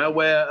that somehow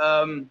where,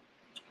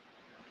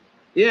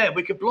 yeah,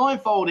 we could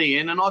blindfold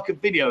Ian and I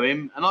could video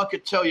him and I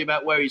could tell you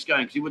about where he's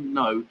going because he wouldn't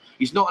know.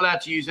 He's not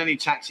allowed to use any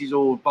taxis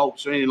or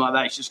bolts or anything like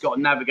that. He's just got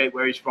to navigate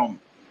where he's from.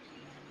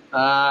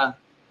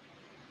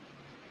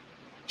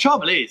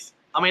 Trouble is,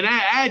 I mean,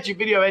 how do you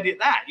video edit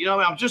that? You know,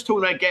 I'm just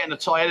talking about getting a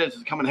Thai editor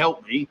to come and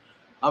help me.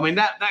 I mean,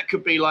 that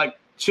could be like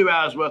 2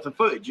 hours worth of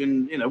footage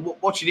and, you know,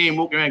 watching Ian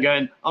walking around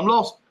going, I'm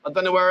lost. I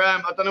don't know where I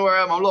am. I don't know where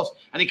I am. I'm lost.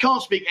 And he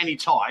can't speak any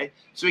Thai,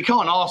 so he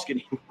can't ask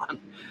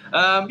anyone.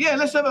 Yeah,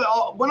 let's have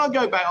when I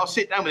go back, I'll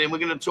sit down with him. We're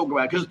going to talk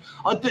about it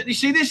because you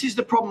see, this is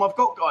the problem I've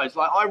got, guys.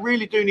 Like, I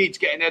really do need to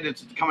get an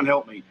editor to come and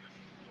help me.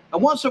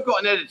 And once I've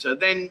got an editor,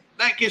 then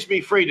that gives me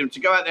freedom to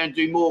go out there and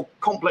do more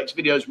complex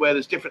videos where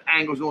there's different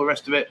angles and all the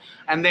rest of it.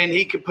 And then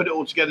he can put it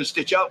all together and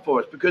stitch it up for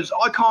us because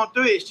I can't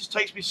do it. It just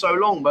takes me so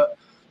long. But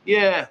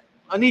yeah,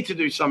 I need to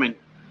do something.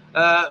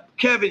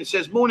 Kevin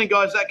says, morning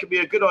guys, that could be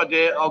a good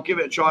idea. I'll give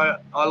it a try.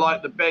 I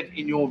like the bed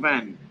in your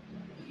van.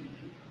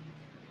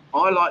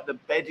 I like the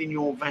bed in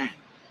your van.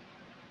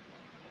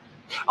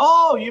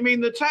 Oh, you mean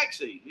the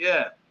taxi?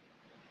 Yeah.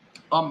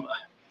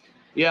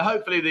 Yeah,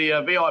 hopefully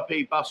the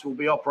VIP bus will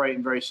be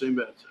operating very soon,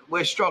 but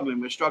we're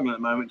struggling at the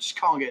moment. Just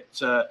can't get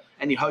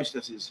any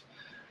hostesses.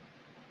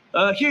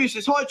 Hugh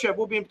says, hi Trev,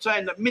 we'll be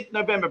entertaining that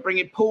mid-November,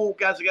 bringing Paul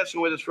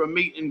Gazzagasson with us for a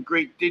meet and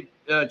greet. Did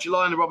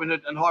July and the Robin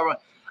Hood and High Ryan.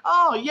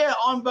 Oh, yeah,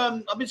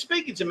 I've been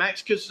speaking to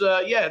Max because,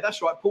 yeah,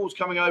 that's right. Paul's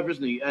coming over,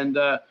 isn't he? And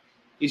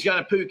he's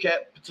going to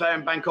Phuket, Pattaya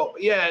and Bangkok.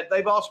 But yeah,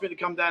 they've asked me to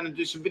come down and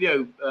do some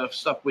video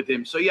stuff with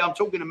him. So, yeah, I'm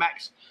talking to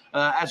Max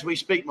as we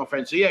speak, my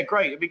friend. So, yeah,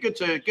 great. It'd be good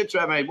to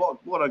have him.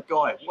 What a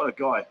guy. What a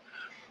guy.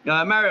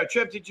 Mario,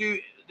 Trev, did you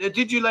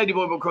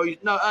Ladyboy crawl?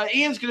 No,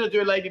 Ian's going to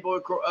do a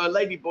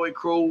Ladyboy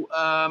crawl.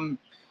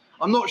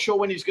 I'm not sure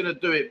when he's going to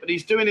do it, but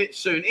he's doing it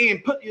soon.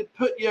 Ian,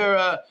 put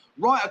your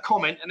write a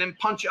comment and then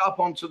punch it up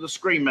onto the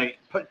screen, mate.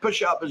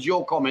 Push it up as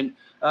your comment.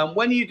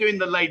 When are you doing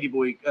the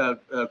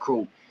Ladyboy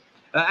crawl?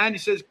 Andy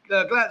says,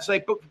 glad to say,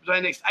 booked for play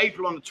next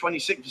April on the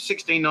 26th for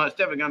 16 nights.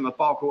 Definitely going to the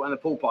bar crawl and the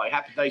pool party.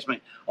 Happy days,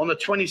 mate. On the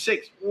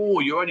 26th. Oh,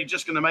 you're only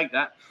just going to make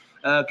that.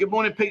 Good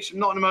morning, Pete from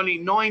Nottingham. Only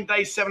 9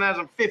 days, 7 hours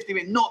and 50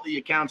 minutes. Not that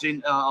you're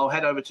counting. I'll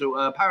head over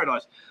to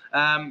Paradise.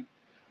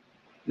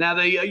 Now,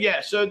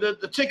 so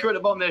the ticker at the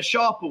bottom there,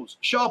 Sharples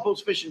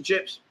Fish and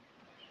Chips.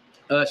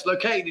 It's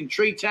located in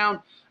Tree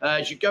Town.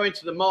 As you go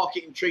into the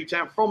market in Tree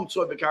Town from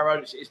Toy Bacar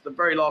Road, it's the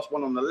very last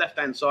one on the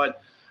left-hand side.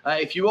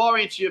 If you are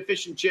into your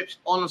fish and chips,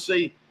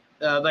 honestly,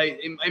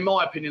 in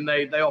my opinion,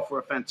 they offer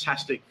a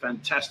fantastic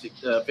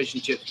fish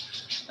and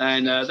chips.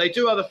 And they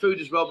do other food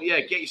as well. But,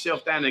 yeah, get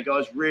yourself down there,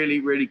 guys. Really,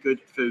 really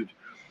good food.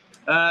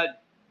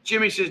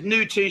 Jimmy says,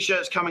 new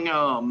T-shirts coming.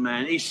 Oh,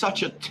 man, he's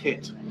such a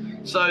tit.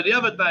 So the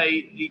other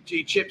day,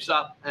 he chips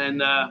up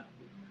and,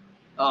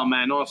 oh,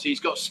 man, honestly, he's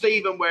got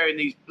Stephen wearing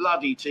these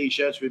bloody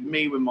T-shirts with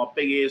me with my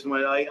big ears. And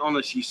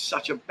honestly, he's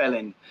such a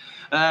bellend.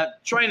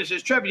 Trainer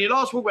says, Trevor, in your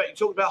last walk back, you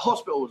talked about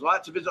hospitals. I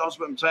like to visit a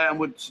hospital today and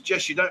would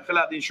suggest you don't fill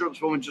out the insurance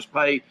form and just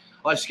pay.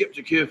 I skipped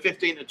a queue of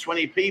 15 to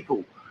 20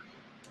 people.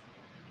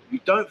 You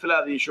don't fill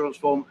out the insurance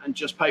form and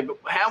just pay. But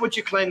how would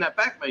you claim that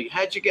back, mate?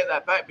 How'd you get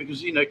that back?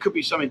 Because, it could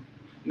be something,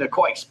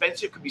 quite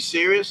expensive. It could be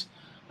serious.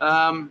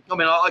 I mean,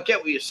 I get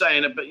what you're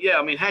saying, but yeah,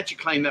 I mean, how'd you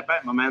claim that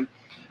back, my man?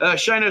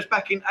 Shano's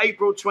back in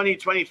April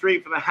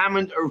 2023 for the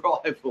Hammond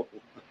arrival.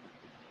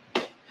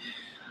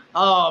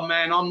 Oh,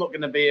 man, I'm not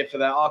going to be here for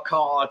that. I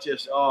can't.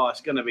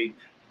 It's going to be.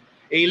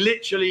 He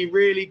literally,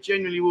 really,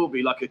 genuinely will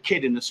be like a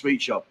kid in the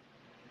sweet shop.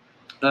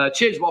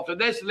 Cheers, Waffler.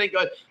 There's the link,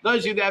 guys.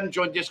 Those of you that haven't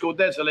joined Discord,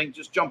 there's the link.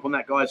 Just jump on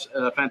that, guys.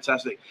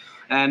 Fantastic.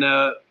 And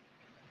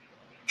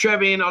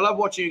Trevian, I love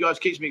watching you guys.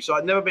 Keeps me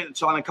excited. Never been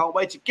to Thailand. Can't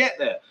wait to get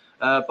there.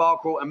 Bar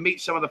crawl and meet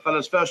some of the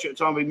fellas. First trip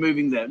to Thailand, we'll be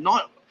moving there.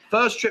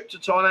 First trip to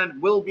Thailand,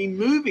 we'll be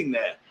moving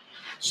there.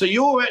 So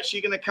you're actually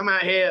going to come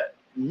out here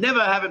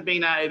never haven't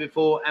been out here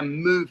before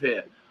and move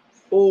here.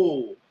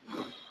 Oh,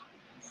 do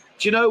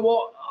you know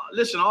what?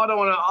 Listen, I don't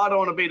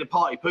want to be the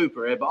party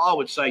pooper here, but I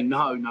would say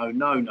no.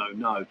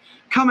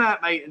 Come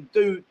out, mate, and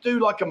do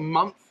like a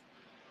month.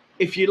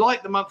 If you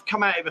like the month,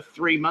 come out over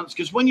 3 months,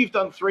 because when you've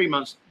done 3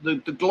 months, the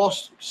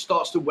gloss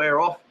starts to wear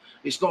off.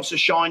 It's not so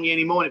shiny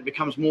anymore, and it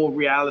becomes more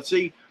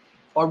reality.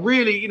 I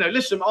really,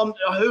 listen,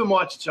 who am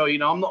I to tell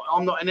you? I'm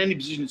not in any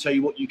position to tell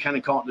you what you can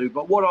and can't do.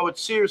 But what I would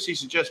seriously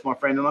suggest, my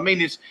friend, and I mean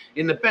this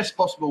in the best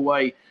possible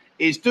way,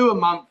 is do a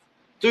month,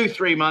 do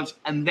 3 months,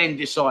 and then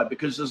decide,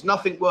 because there's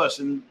nothing worse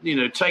than,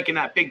 taking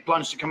that big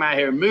plunge to come out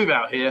here and move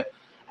out here,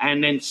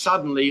 and then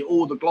suddenly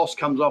all the gloss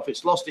comes off.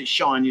 It's lost its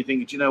shine. You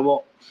think, do you know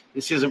what?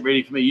 This isn't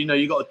really for me.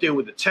 You got to deal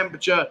with the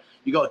temperature.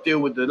 You got to deal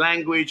with the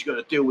language. You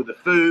got to deal with the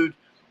food.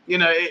 You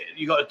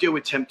got to deal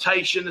with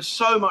temptation. There's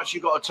so much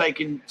you got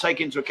to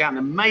take into account,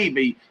 and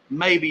maybe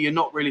you're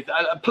not really.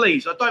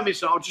 Please, I don't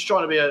miss it. I'm just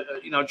trying to be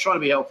trying to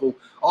be helpful.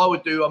 I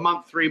would do a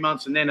month, 3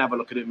 months, and then have a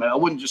look at it, mate. I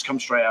wouldn't just come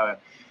straight out.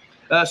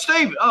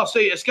 Steve,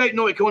 escape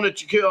naughty corner.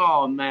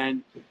 Oh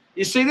man,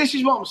 you see, this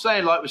is what I'm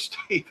saying. Like with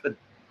Stephen,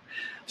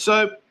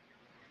 so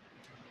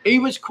he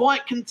was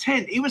quite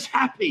content. He was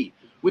happy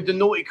with the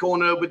naughty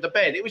corner, with the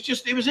bed. It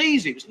was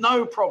easy. It was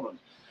no problem.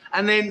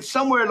 And then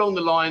somewhere along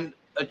the line,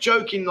 a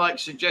joking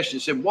suggestion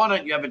said, why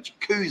don't you have a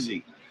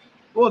jacuzzi?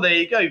 Well, there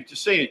you go. You've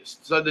just seen it.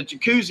 So the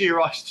jacuzzi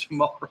arrives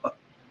tomorrow.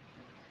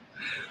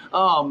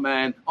 Oh,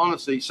 man.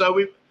 Honestly. So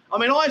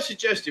I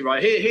suggested,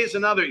 right, here's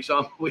another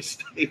example with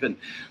Stephen.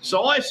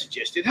 So I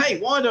suggested, hey,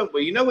 why don't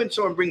we, when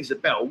someone rings the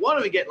bell, why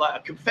don't we get a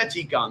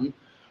confetti gun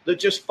that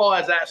just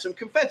fires out some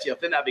confetti? I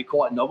think that'd be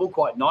quite novel,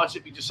 quite nice.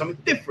 It'd be just something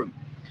different.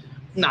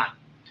 No.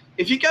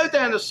 If you go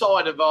down the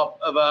side of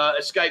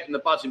Escape in the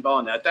Buzzing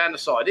Bar now, down the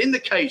side, in the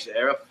cage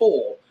there are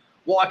 4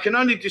 what I can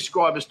only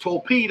describe as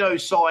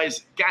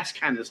torpedo-sized gas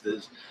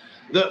canisters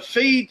that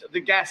feed the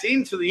gas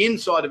into the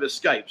inside of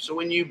Escape. So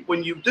when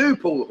you do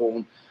pull the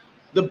horn,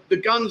 the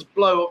guns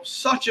blow up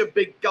such a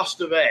big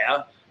gust of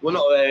air. Well,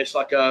 not air. It's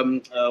like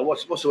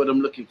what's the word I'm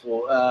looking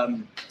for?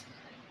 Like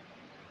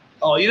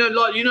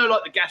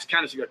the gas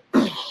canister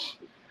go.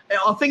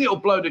 I think it'll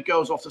blow the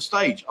girls off the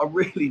stage. I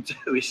really do.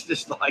 It's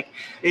just but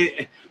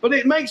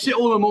it makes it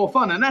all the more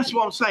fun. And that's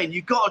what I'm saying.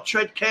 You've got to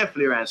tread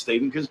carefully around,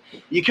 Stephen, because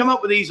you come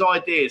up with these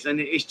ideas and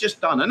it's just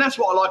done. And that's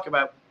what I like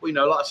about, like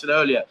I said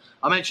earlier,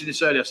 I mentioned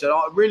this earlier. I said,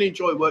 I really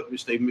enjoy working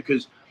with Stephen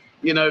because,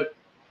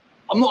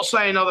 I'm not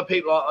saying other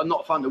people are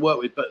not fun to work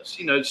with, but,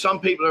 some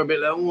people are a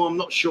bit like, oh, I'm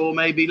not sure,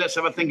 maybe. Let's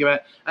have a think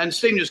about it. And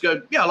Stephen just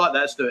goes, yeah, I like that.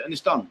 Let's do it. And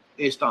it's done.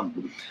 It's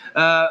done.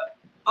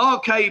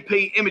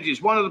 RKP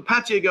Images. One of the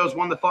patio girls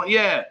won the fight.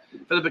 Yeah,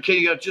 for the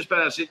bikini girl. Just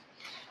better.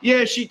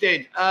 Yeah, she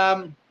did.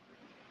 How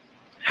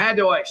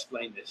do I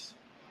explain this?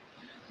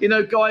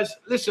 Guys,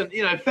 listen,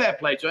 fair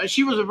play to her. And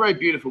she was a very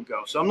beautiful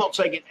girl, so I'm not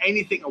taking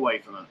anything away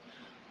from her.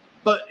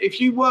 But if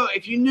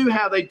you knew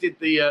how they did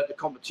the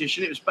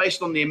competition, it was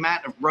based on the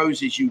amount of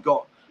roses you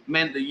got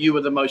meant that you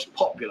were the most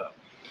popular.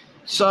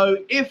 So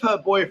if her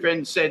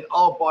boyfriend said,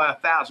 I'll buy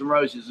 1,000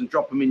 roses and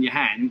drop them in your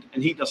hand,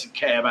 and he doesn't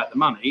care about the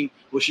money,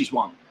 well, she's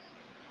won.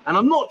 And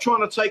I'm not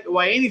trying to take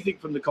away anything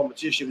from the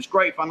competition. It was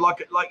great fun.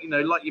 Like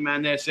your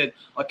man there said,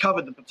 I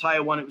covered the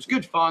potato one. It was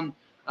good fun.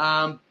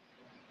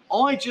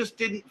 I just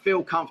didn't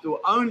feel comfortable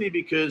only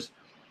because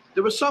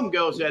there were some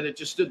girls there that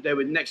just stood there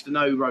with next to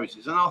no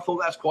roses. And I thought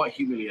that's quite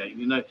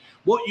humiliating.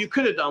 What you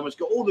could have done was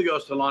got all the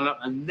girls to line up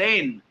and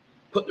then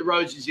put the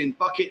roses in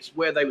buckets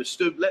where they were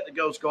stood, let the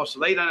girls go so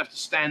they don't have to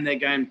stand there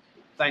going,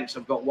 thanks,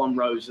 I've got 1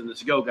 rose, and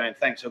there's a girl going,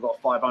 thanks, I've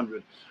got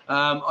 500.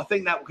 I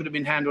think that could have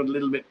been handled a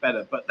little bit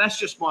better, but that's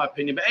just my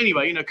opinion. But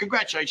anyway,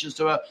 congratulations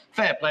to her,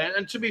 fair play,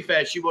 and to be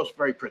fair, she was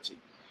very pretty.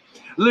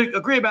 Luke,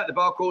 agree about the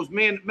bar calls.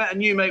 Me and met a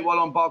new mate while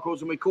on bar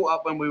calls, and we caught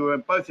up when we were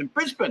both in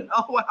Brisbane.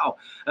 Oh,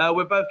 wow.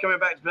 We're both coming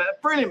back to bed.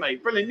 Brilliant,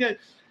 mate, brilliant.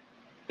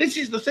 This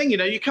is the thing,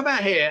 you come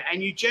out here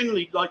and you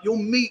generally, you'll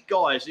meet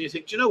guys, and you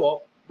think, do you know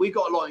what? We've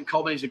got a lot in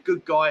common. He's a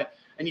good guy.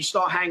 And you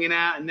start hanging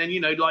out, and then,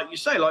 like you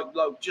say, like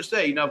just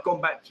there, I've gone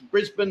back to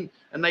Brisbane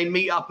and they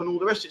meet up and all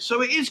the rest of it.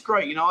 So it is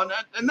great,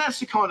 and that's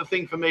the kind of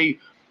thing for me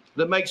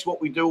that makes what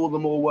we do all the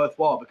more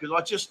worthwhile, because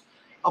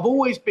I've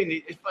always been,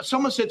 if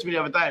someone said to me the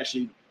other day,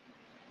 actually,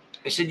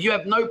 they said, you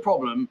have no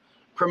problem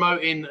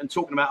promoting and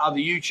talking about other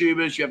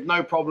YouTubers. You have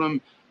no problem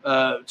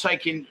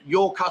taking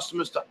your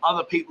customers to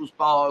other people's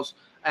bars.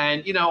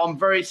 And, I'm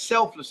very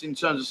selfless in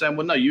terms of saying,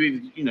 well, no,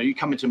 you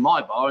come into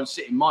my bar and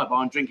sit in my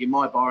bar and drink in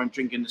my bar and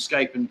drink in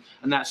Escape and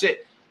that's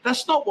it.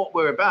 That's not what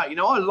we're about.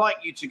 I like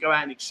you to go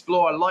out and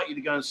explore. I like you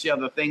to go and see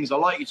other things. I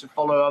like you to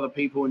follow other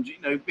people and,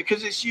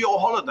 because it's your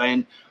holiday.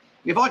 And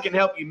if I can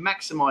help you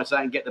maximize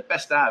that and get the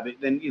best out of it,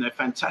 then,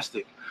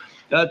 fantastic.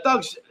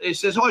 Doug, it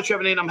says, hi,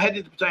 Trevor, I'm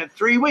heading to Potato in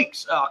 3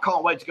 weeks. I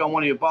can't wait to go on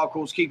one of your bar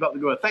calls. Keep up the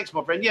good work. Thanks,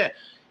 my friend. Yeah,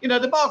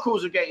 the bar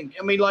calls are getting,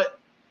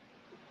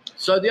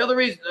 so the other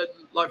is,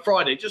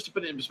 Friday, just to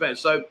put it in perspective.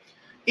 So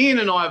Ian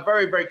and I are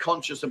very, very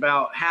conscious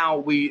about how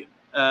we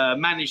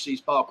manage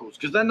these bar calls,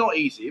 because they're not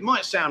easy. It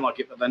might sound like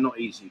it, but they're not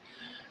easy.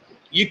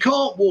 You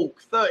can't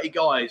walk 30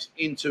 guys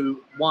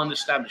into one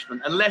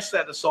establishment unless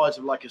they're the size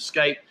of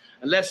Escape,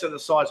 unless they're the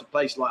size of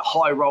places like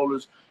High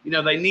Rollers. You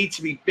know, they need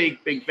to be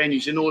big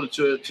venues in order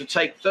to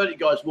take 30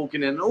 guys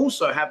walking in and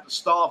also have the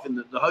staff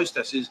and the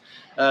hostesses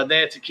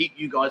there to keep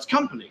you guys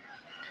company.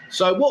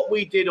 So what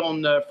we did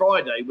on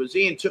Friday was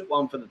Ian took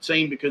one for the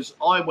team because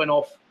I went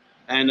off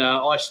and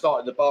I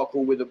started the bar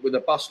crawl with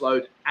a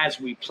busload as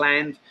we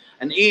planned.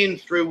 And Ian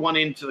threw one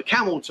into the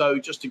camel toe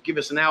just to give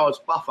us an hour's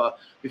buffer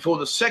before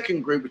the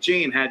second group, which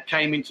Ian had,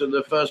 came into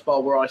the first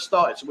bar where I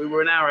started. So we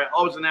were I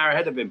was an hour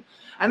ahead of him.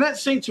 And that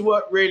seemed to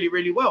work really,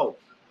 really well.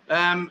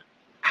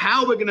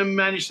 How we're going to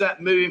manage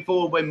that moving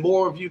forward when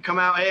more of you come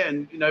out here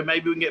and, you know,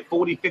 maybe we can get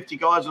 40, 50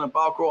 guys on a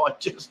bar crawl, I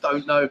just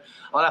don't know.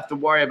 I'll have to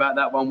worry about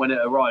that one when it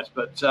arrives.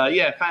 But,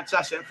 yeah,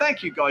 fantastic. And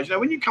thank you, guys. You know,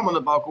 when you come on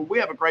the bar crawl, we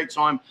have a great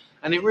time.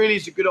 And it really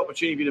is a good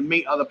opportunity to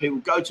meet other people,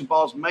 go to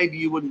bars maybe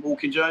you wouldn't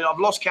walk into. I've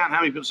lost count how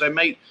many people say,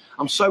 mate,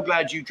 I'm so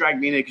glad you dragged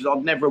me in here because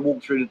I'd never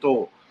walked through the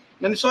door.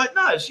 And it's like,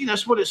 no, it's, you know,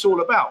 it's what it's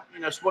all about. You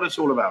know, it's what it's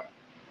all about.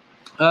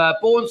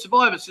 Born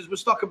Survivor says we're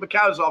stuck in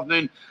Pacao this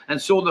afternoon and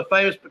saw the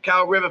famous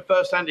Pacao River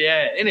firsthand.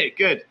 Yeah, isn't it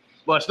good?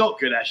 Well, it's not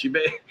good actually,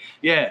 but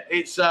yeah,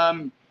 it's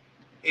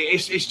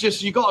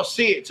just you got to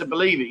see it to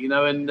believe it, you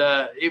know. And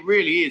it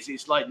really is.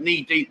 It's like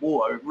knee deep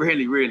water. It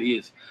really, really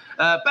is.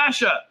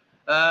 Basher,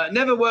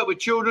 never worked with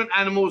children,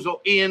 animals,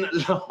 or Ian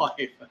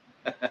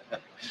live.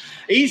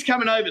 He's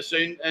coming over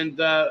soon,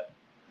 and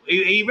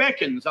he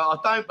reckons. I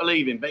don't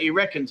believe him, but he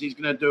reckons he's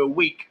going to do a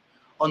week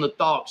on the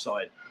dark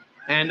side.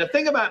 And the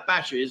thing about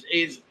Basher is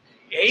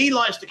he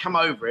likes to come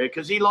over here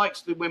because he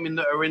likes the women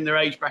that are in their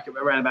age bracket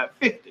around about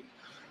 50.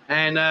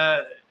 And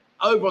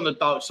over on the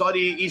dark side,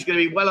 he's going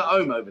to be well at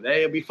home over there.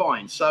 He'll be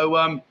fine. So,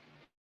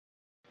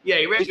 yeah,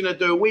 he's going to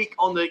do a week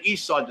on the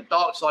east side, the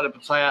dark side of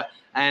Pattaya.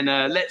 And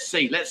let's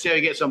see how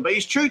he gets on. But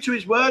he's true to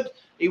his word.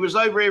 He was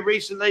over here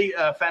recently.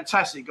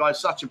 Fantastic guy,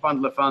 such a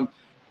bundle of fun.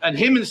 And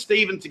him and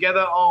Stephen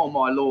together, oh,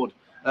 my Lord.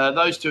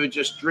 Those two are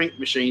just drink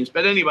machines.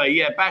 But anyway,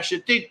 yeah, Basher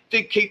did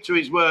keep to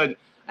his word.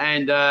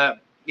 And,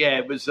 yeah,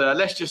 it was,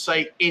 let's just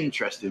say,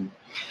 interesting.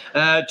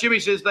 Jimmy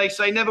says, they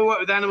say never work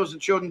with animals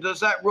and children. Does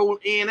that rule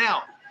Ian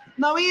out?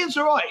 No, Ian's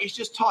all right. He's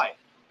just tight,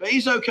 but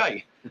he's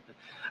okay.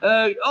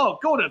 Oh,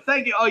 Gordon,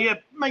 thank you. Oh, yeah,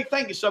 mate,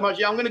 thank you so much.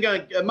 Yeah, I'm going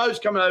to go. Mo's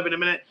coming over in a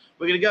minute.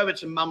 We're going to go over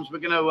to Mum's.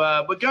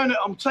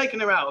 I'm taking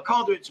her out. I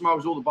can't do it tomorrow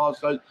because all the bars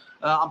closed.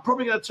 I'm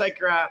probably going to take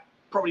her out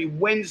probably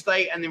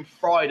Wednesday and then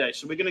Friday.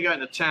 So we're going to go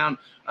into town.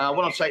 I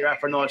want to take her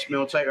out for a nice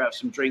meal, take her out for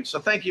some drinks. So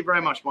thank you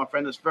very much, my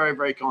friend. That's very,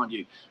 very kind of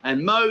you.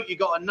 And Mo, you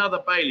got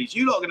another Bailey's.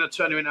 You lot are going to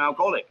turn her into an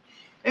alcoholic.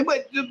 And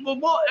wait,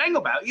 what? Hang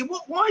about you.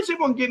 Why is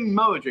everyone giving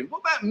Mo a drink? What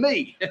about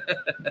me?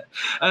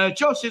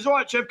 Josh says, all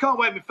right, Chev, can't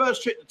wait. My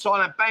first trip to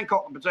Thailand,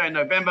 Bangkok and Pattaya in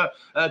November.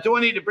 Do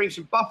I need to bring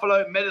some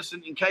buffalo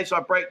medicine in case I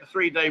break the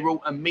 3-day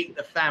rule and meet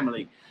the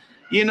family?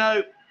 You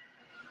know,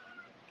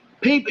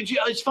 people,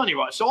 it's funny,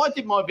 right? So I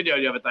did my video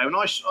the other day, and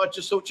I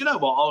just thought, you know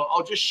what?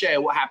 I'll just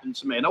share what happened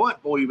to me, and I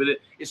won't bore you with it.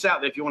 It's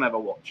out there if you want to have a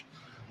watch.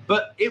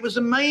 But it was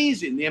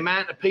amazing the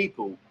amount of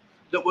people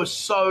that were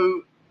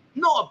so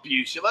not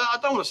abusive. I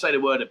don't want to say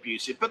the word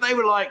abusive, but they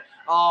were like,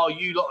 "Oh,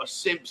 you lot of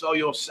simps! Oh,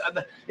 you're."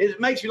 It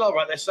makes me laugh,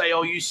 right? They say,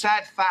 "Oh, you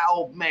sad fat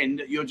old men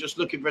that you're just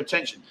looking for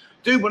attention."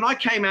 Dude, when I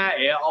came out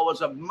here, I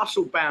was a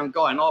muscle-bound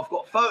guy, and I've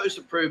got photos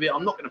to prove it.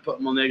 I'm not going to put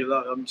them on there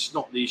because it's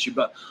not the issue,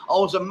 but I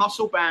was a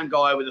muscle-bound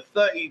guy with a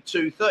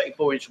 32,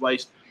 34-inch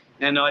waist,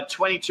 and I had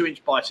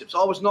 22-inch biceps.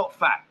 I was not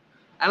fat,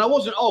 and I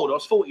wasn't old. I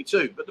was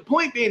 42. But the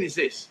point being is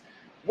this.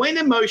 When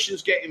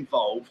emotions get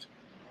involved,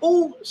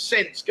 all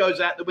sense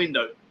goes out the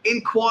window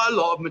in quite a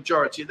lot of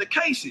majority of the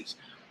cases.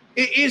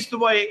 It is the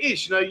way it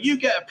is. You know, you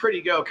get a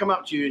pretty girl come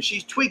up to you and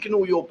she's tweaking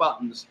all your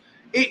buttons.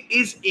 It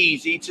is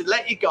easy to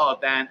let your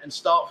guard down and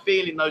start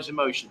feeling those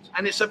emotions.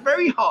 And it's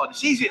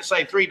it's easy to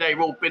say 3-day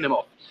rule, bin them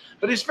off.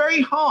 But it's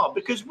very hard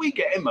because we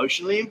get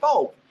emotionally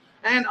involved.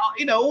 And,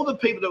 you know, all the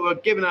people that were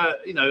giving her,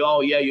 you know, oh,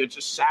 yeah, you're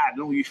just sad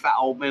and all you fat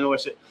old men.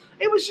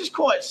 It was just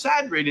quite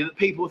sad, really, that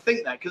people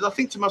think that. Because I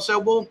think to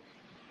myself, well,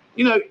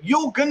 you know,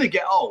 you're going to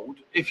get old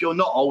if you're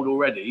not old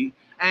already.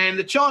 And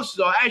the chances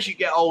are, as you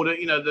get older,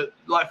 you know, that,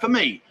 like for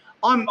me,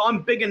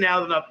 I'm bigger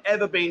now than I've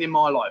ever been in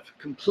my life.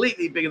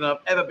 Completely bigger than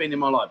I've ever been in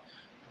my life.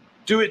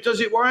 Does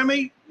it worry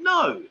me?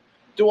 No.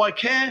 Do I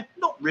care?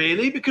 Not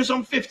really, because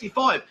I'm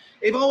 55.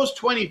 If I was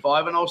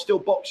 25 and I was still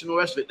boxing and all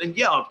the rest of it, then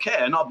yeah, I'd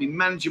care and I'd be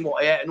managing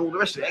what I ate and all the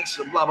rest of it,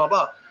 excellent, blah, blah,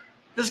 blah.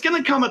 There's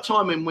going to come a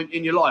time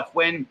in your life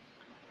when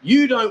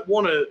you don't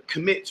want to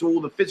commit to all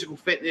the physical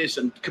fitness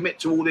and commit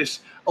to all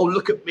this, oh,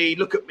 look at me,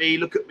 look at me,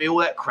 look at me, all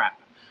that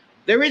crap.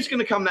 There is going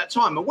to come that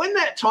time. And when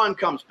that time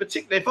comes,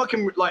 particularly if I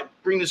can like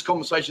bring this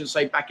conversation,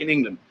 say, back in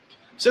England.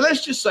 So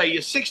let's just say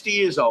you're 60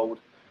 years old,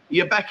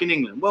 you're back in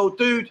England. Well,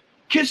 dude,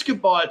 kiss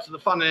goodbye to the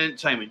fun and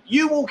entertainment.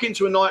 You walk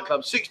into a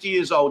nightclub 60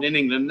 years old in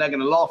England, and they're going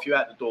to laugh you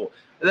out the door.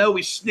 They'll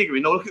be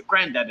sniggering. Oh, look at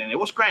Grandad in there.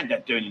 What's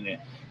Grandad doing in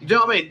there? You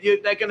know what I mean?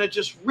 They're going to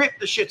just rip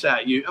the shit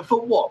out of you. And for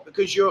what?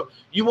 Because you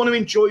want to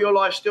enjoy your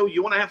life still.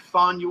 You want to have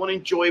fun. You want to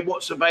enjoy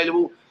what's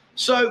available.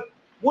 So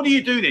what do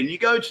you do then? You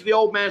go to the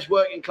old man's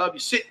working club. You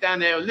sit down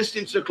there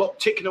listening to the clock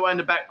ticking away in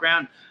the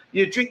background.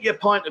 You drink your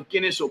pint of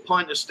Guinness or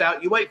pint of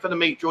stout. You wait for the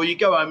meat draw. You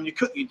go home and you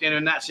cook your dinner,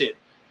 and that's it.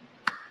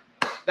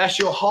 That's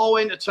your whole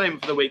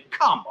entertainment for the week.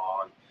 Come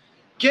on.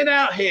 Get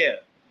out here.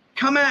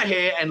 Come out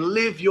here and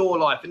live your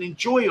life and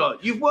enjoy your life.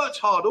 You've worked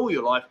hard all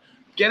your life.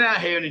 Get out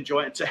here and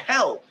enjoy it. To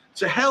hell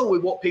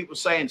with what people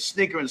say and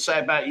snigger and say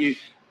about you.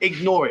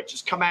 Ignore it.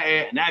 Just come out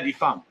here and have your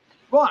fun.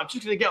 Right, I'm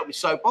just going to get off my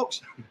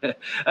soapbox.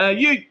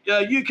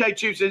 UK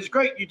Tube says, it's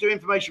great you do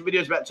information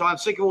videos about time.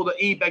 Sick of all the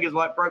e-beggars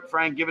like Broke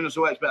Frank giving us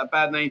all a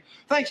bad name.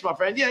 Thanks, my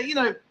friend. Yeah, you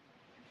know,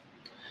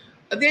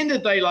 at the end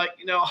of the day, like,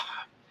 you know,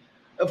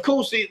 of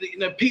course, you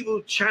know,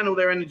 people channel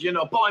their energy, you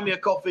know, buy me a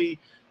coffee,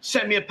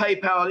 send me a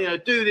PayPal, you know,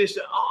 do this.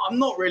 I'm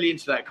not really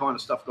into that kind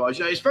of stuff, guys.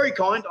 You know, it's very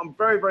kind. I'm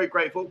very, very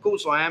grateful. Of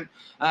course I am.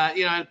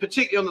 You know, and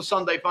particularly on the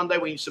Sunday Fun Day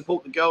when you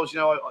support the girls, you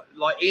know,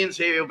 like Ian's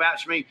here, he'll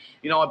vouch for me.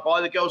 You know, I buy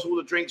the girls all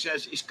the drinks.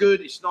 It's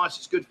good. It's nice.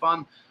 It's good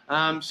fun.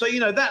 So, you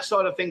know, that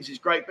side of things is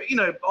great. But, you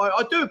know,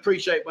 I do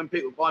appreciate when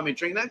people buy me a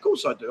drink. Now, of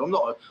course I do. I'm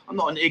not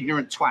an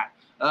ignorant twat.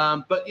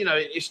 But, you know,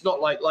 it's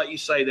not like you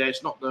say there,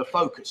 it's not the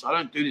focus. I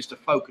don't do this to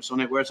focus on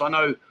it. Whereas I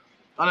know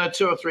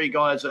 2 or 3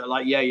 guys that are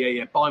like,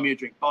 yeah, buy me a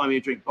drink.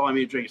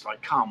 It's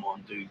like, come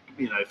on, dude,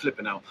 you know,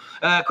 flipping out.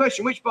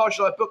 Question, which bar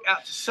should I book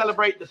out to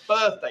celebrate the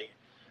birthday?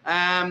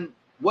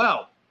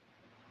 Well,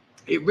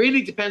 it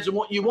really depends on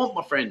what you want,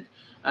 my friend.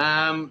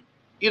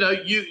 You know,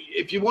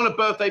 if you want a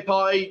birthday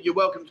party, you're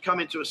welcome to come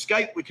into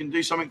Escape. We can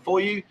do something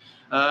for you.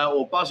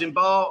 Or Buzzing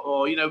Bar,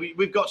 or, you know,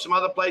 we've got some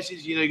other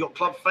places. You know, you've got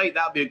Club Fate.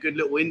 That'll be a good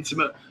little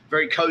intimate,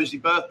 very cozy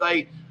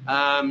birthday.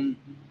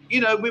 You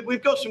know,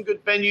 we've got some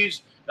good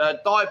venues.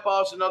 Dive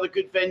Bar's another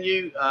good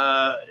venue.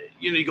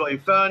 You know, you got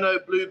Inferno,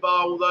 Blue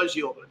Bar, all those.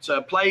 You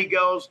got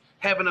Playgirls,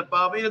 Heaven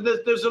Above. You know,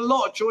 there's a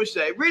lot of choice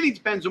there. It really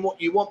depends on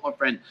what you want, my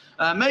friend.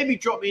 Maybe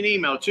drop me an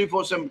email,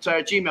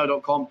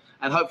 247potato@gmail.com,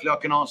 and hopefully I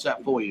can answer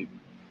that for you.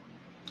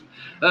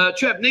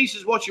 Trev, niece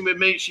is watching with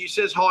me. She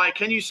says, hi,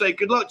 can you say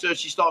good luck to her?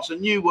 She starts a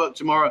new work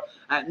tomorrow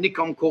at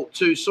Nikon Court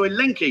 2,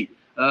 Soylinki.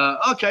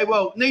 Okay,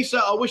 well,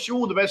 Nisa, I wish you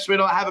all the best,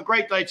 sweetheart. Have a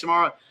great day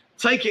tomorrow.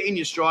 Take it in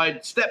your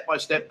stride, step by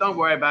step. Don't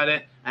worry about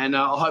it. And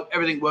I hope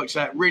everything works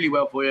out really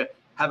well for you.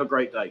 Have a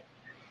great day.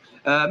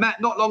 Matt,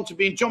 not long to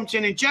being jumped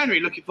in January.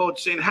 Looking forward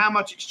to seeing how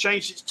much it's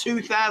changed since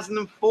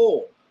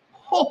 2004.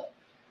 Oh,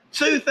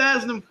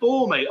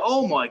 2004, mate.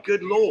 Oh, my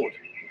good Lord.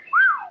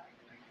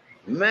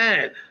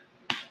 Man.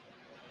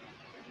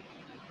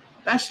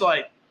 That's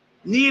like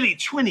nearly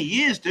 20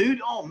 years, dude.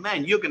 Oh,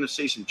 man, you're going to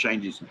see some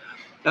changes.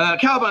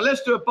 Calvin,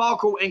 let's do a bar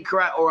crawl in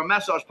Karat or a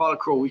massage parlor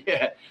crawl.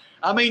 Yeah.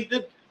 I mean,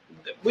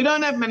 we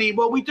don't have many.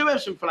 Well, we do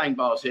have some flang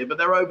bars here, but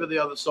they're over the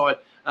other side.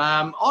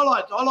 I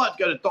like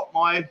to go to Doc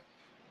Mai.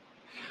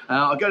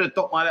 I go to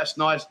Doc Mai. That's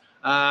nice.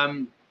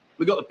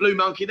 We got the Blue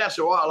Monkey. That's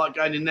all right. I like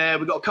going in there.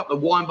 We've got a couple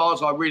of wine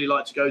bars I really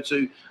like to go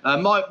to.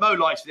 Mo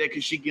likes it there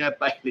because she can have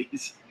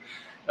Baileys.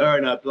 Her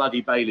and her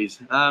bloody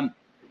Baileys.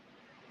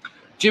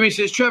 Jimmy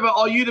says, Trevor,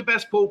 are you the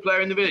best pool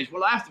player in the village?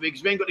 Well, I have to be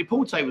because we ain't got any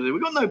pool tables here.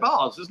 We've got no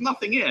bars. There's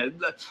nothing here.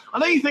 I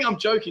know you think I'm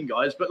joking,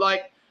 guys, but,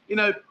 like, you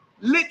know,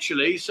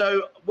 literally,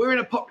 so we're in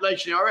a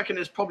population, I reckon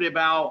there's probably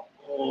about,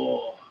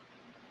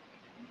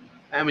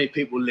 how many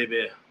people live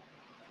here?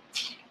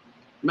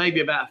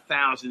 Maybe about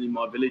 1,000 in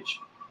my village.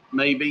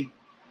 Maybe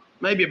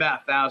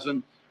about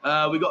 1,000.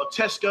 We got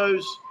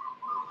Tesco's.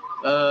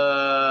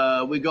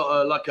 We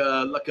got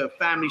like a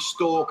family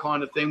store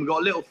kind of thing. We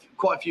got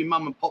quite a few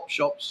mum and pop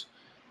shops.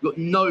 We've got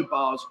no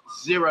bars,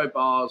 0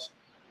 bars.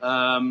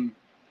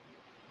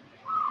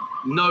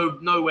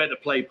 Nowhere to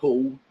play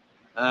pool.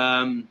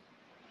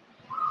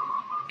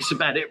 It's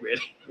about it,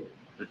 really.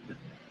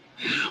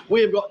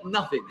 We've got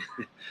nothing.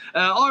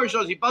 Irish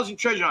Aussie, buzzing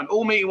treasure hunt.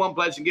 All meet in one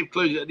place and give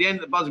clues. At the end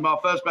of the buzzing bar,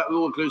 first back with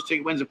all the clues,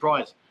 ticket wins a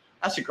prize.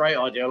 That's a great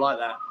idea. I like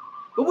that.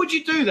 But would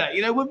you do that?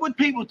 You know, would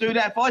people do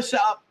that? If I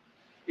set up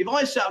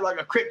like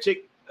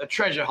a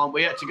treasure hunt,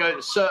 we had to go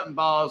to certain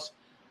bars,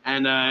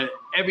 and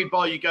every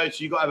bar you go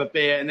to, you got to have a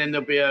beer, and then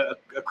there'll be a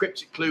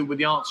cryptic clue with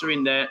the answer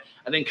in there,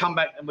 and then come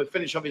back and we'll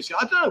finish off.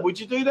 I don't know. Would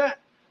you do that?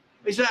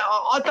 Is that?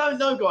 I don't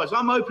know, guys.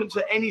 I'm open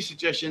to any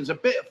suggestions. A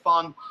bit of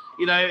fun.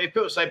 You know, if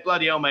people say,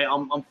 bloody hell, mate,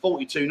 I'm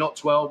 42, not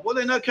 12. Well,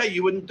 then, okay,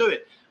 you wouldn't do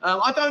it.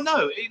 I don't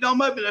know. You know,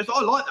 I'm open.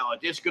 I like that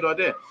idea. It's a good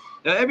idea.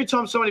 Every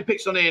time somebody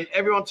picks on Ian,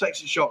 everyone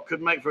takes a shot.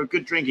 Could make for a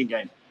good drinking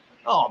game.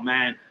 Oh,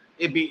 man.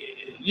 You'd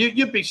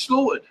be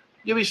slaughtered.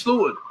 You'd be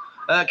slaughtered.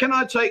 Can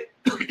I take,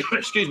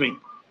 excuse me,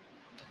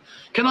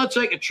 can I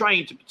take a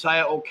train to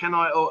Pattaya, or can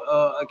I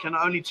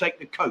only take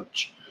the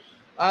coach?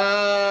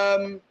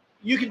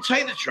 You can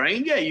take the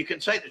train, yeah. You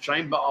can take the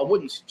train, but I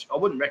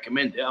wouldn't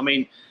recommend it. I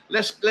mean,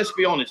 let's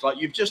be honest. Like,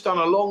 you've just done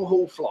a long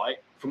haul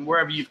flight from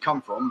wherever you've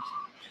come from,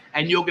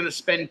 and you're going to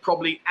spend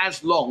probably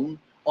as long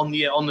on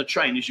the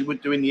train as you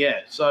would do in the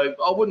air. So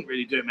I wouldn't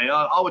really do it, mate.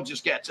 I would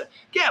just get a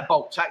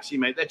bulk taxi,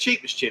 mate. They're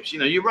cheap as chips. You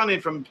know, you're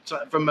running from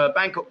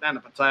Bangkok down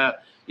to Pattaya.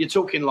 You're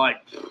talking like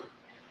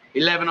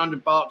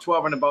 1,100 baht,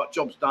 1,200 baht,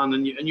 job's done,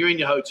 and you're in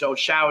your hotel,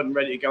 showered and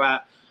ready to go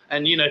out.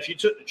 And you know, if you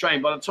took the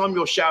train, by the time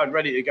you're showered,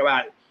 ready to go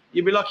out,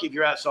 you'd be lucky if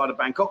you're outside of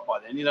Bangkok by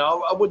then. You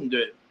know, I wouldn't do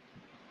it.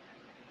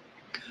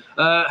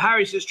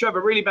 Harry says,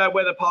 Trevor, really bad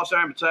weather past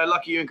Aaron Pattaya.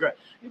 Lucky you and Greg.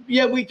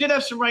 Yeah, we did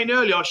have some rain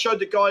earlier. I showed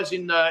the guys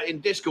in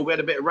Discord. We had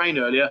a bit of rain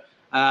earlier.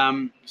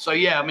 So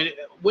yeah, I mean,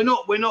 we're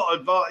not,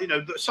 you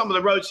know, some of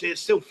the roads here are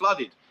still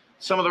flooded.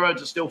 Some of the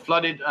roads are still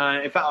flooded.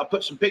 In fact, I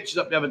put some pictures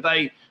up the other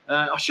day.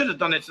 I should have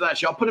done it today.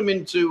 Actually, I'll put them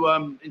into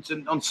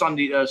on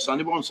Sunday.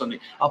 We're on Sunday.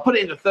 I'll put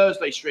it into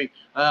Thursday stream.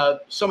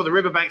 Some of the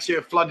riverbanks here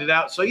are flooded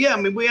out. So yeah,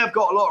 I mean, we have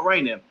got a lot of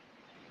rain here.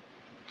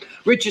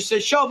 Richard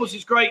says Sharbles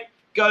is great.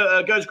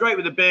 Goes great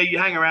with the beer. You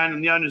hang around,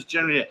 and the owners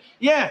generally.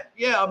 Yeah.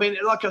 I mean,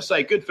 like I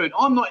say, good food.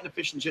 I'm not into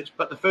fish and chips,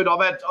 but the food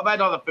I've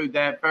had other food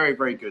there, very,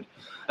 very good.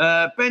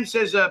 Ben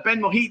says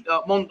Ben Mojito.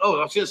 I was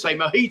going to say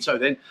Mojito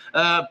then.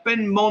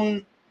 Ben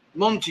Monjo.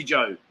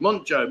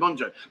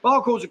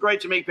 Bar crawls are great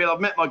to meet people.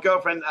 I've met my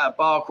girlfriend at a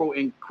bar crawl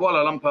in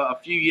Kuala Lumpur a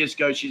few years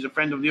ago. She's a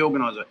friend of the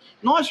organizer.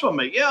 Nice one,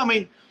 mate. Yeah, I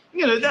mean,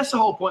 you know, that's the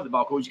whole point of the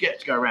bar crawl. You get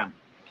to go around.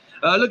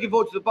 Looking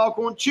forward to the bar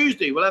crawl on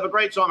Tuesday. We'll have a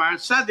great time, Aaron.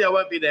 Sadly, I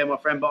won't be there, my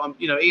friend, but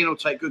Ian will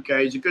take good care.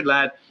 He's a good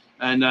lad,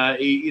 and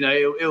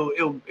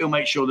he'll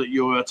make sure that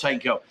you're taken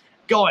care of.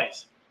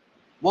 Guys,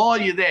 while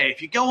you're there,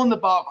 if you go on the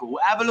bar crawl,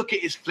 have a look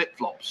at his flip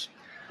flops.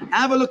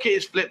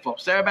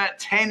 They're about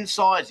 10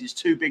 sizes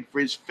too big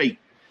for his feet.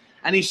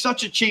 And he's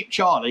such a cheap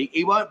Charlie,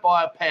 he won't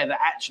buy a pair that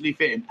actually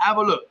fit him. Have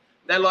a look.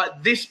 They're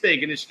like this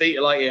big and his feet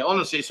are like here.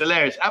 Honestly, it's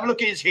hilarious. Have a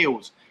look at his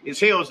heels. His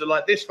heels are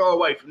like this far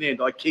away from the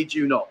end. I kid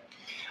you not.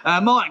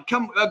 Martin,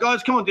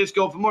 guys, come on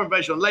Discord for more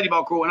information on Lady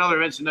Bar Crawl and other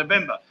events in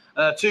November.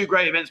 2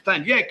 great events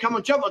planned. Yeah, come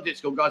on, jump on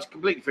Discord, guys.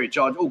 Completely free of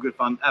charge. All good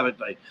fun. Have a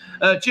day.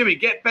 Jimmy,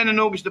 get Ben and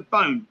August a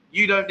bone.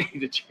 You don't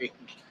need a drink.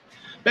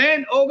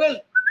 Ben,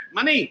 August,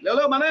 money.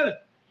 Little money.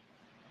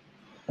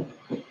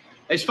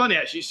 It's funny,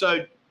 actually.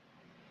 So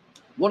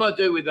what I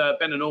do with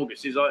Ben and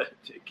August is I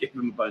give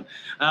them a bone.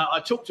 I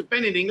talk to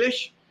Ben in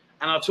English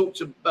and I talk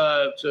to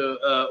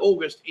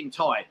August in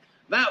Thai.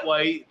 That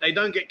way, they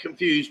don't get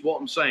confused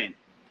what I'm saying.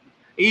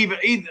 Even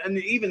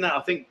that,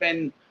 I think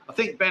Ben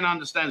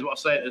understands what I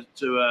say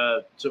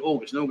to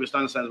August, and August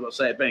understands what I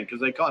say to Ben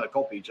because they kind of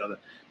copy each other.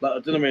 But I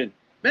don't know what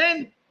I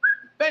mean.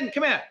 Ben,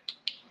 come here.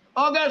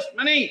 August,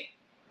 money.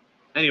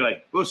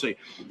 Anyway, we'll see.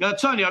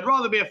 Tony, I'd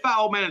rather be a fat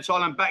old man in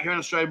Thailand back here in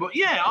Australia. But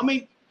yeah, I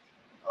mean,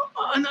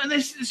 and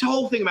this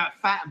whole thing about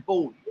fat and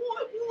bald,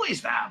 what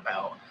is that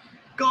about?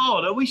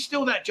 God, are we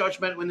still that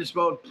judgmental in this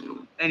world?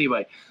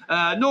 Anyway,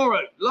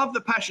 Nora, love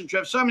the passion,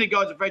 Trev. So many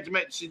guys are afraid to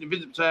make the decision to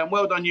visit today, and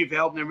well done you for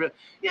helping them.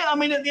 Yeah, I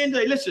mean, at the end of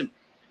the day, listen,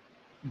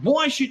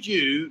 why should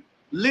you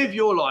live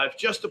your life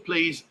just to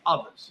please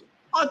others?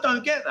 I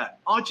don't get that.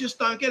 I just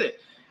don't get it.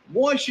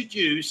 Why should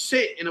you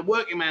sit in a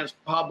working man's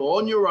pub or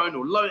on your own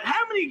or alone?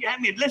 How many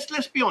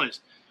let's be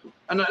honest,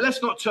 and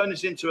let's not turn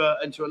this into a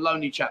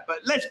lonely chat, but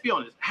let's be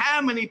honest. How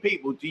many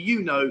people do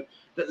you know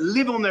that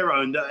live on their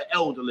own, that are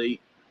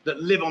elderly, that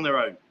live on their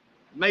own?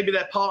 Maybe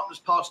their partner's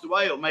passed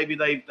away, or maybe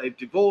they've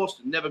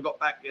divorced and never got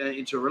back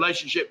into a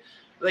relationship.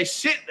 They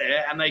sit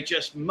there and they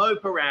just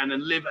mope around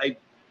and live a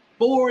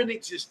boring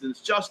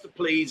existence just to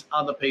please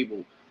other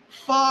people.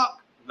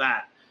 Fuck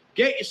that.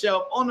 Get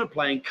yourself on a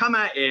plane, come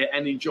out here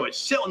and enjoy.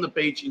 Sit on the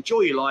beach, enjoy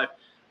your life.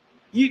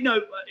 You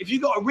know, if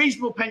you've got a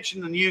reasonable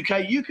pension in the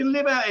UK, you can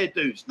live out here,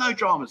 dudes. No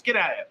dramas. Get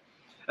out here.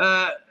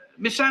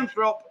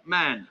 Misanthrope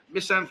man.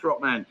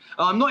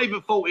 I'm not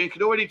even 40 and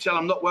could already tell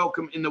I'm not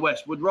welcome in the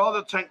West. Would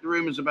rather tank the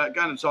rumours about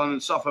going to Thailand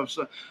and suffer.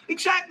 So,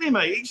 exactly,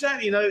 mate.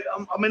 Exactly. You know,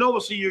 I mean,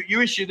 obviously,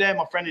 your issue there,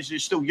 my friend, is you're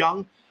still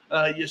young.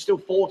 You're still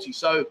 40.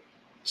 So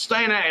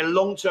staying out here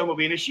long term will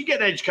be an issue. You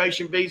get an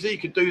education visa. You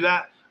could do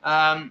that.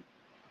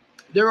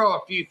 There are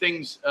a few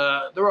things.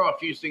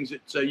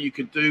 That you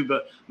could do,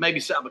 but maybe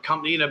set up a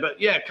company. You know, but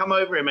yeah, come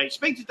over here, mate.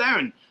 Speak to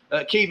Darren.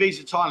 Key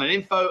Visa Thailand.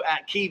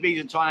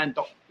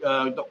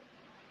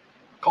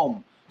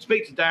 info@keyvisathailand.com.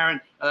 Speak to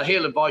Darren.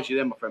 He'll advise you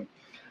then, my friend.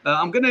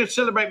 I'm going to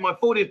celebrate my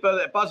 40th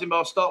birthday at Buzzing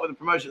Bar. Start with a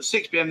promotion at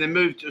 6 p.m. Then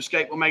move to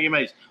Escape or Maggie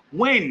Mays.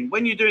 When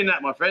you're doing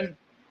that, my friend?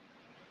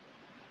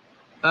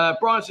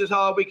 Brian says,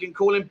 we can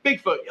call him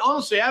Bigfoot.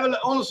 Honestly,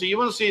 you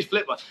want to see his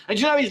flipper. And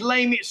do you know his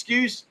lame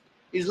excuse?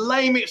 His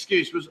lame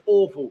excuse was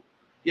awful.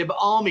 Yeah, but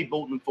Army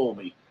bought them for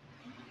me.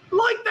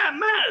 Like that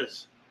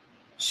matters.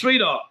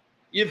 Sweetheart,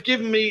 you've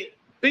given me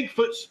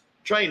Bigfoot's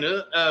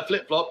trainer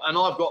flip-flop, and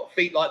I've got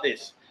feet like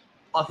this.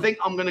 I think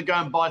I'm going to go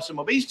and buy some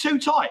more. But he's too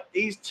tight.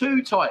 He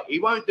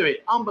won't do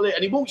it. Unbelievable.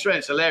 And he walks around.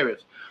 It's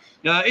hilarious.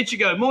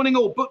 Ichigo, morning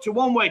all. Booked a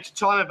one-way to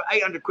Thailand for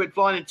 800 quid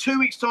flying in 2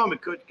 weeks' time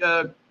with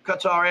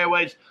Qatar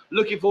Airways.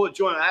 Looking forward to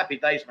joining. Happy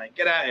days, mate.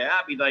 Get out here.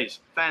 Happy days.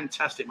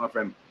 Fantastic, my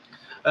friend.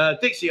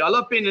 Dixie, I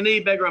love being an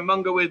e-beggar and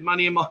monger with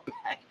money in my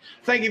bag.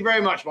 Thank you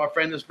very much, my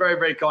friend. That's very,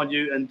 very kind of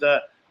you. And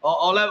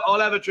I'll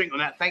have a drink on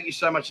that. Thank you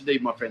so much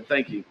indeed, my friend.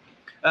 Thank you.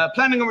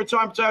 Planning on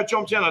retirement to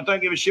John Tiano. I don't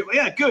give a shit.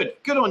 Yeah, good.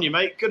 Good on you,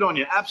 mate. Good on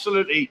you.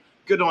 Absolutely.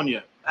 Good on you.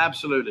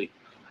 Absolutely.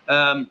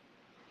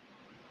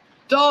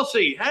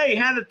 Darcy, hey,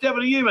 how the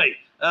devil are you, mate?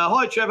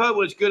 Hi, Trevor.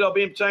 Hope it's good. I'll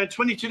be in town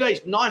 22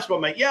 days. Nice one,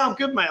 mate. Yeah, I'm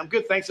good, mate. I'm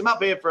good. Thanks. I'm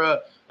up here for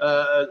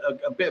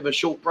a bit of a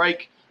short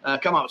break.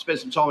 Come up and spend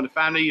some time with the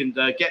family and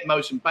get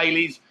Mo some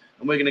Baileys.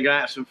 And we're going to go out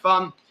have some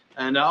fun.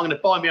 And I'm going to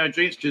buy my own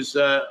drinks because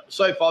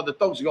so far the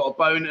dogs have got a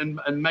bone and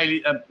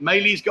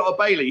Maylee's got a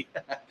Bailey.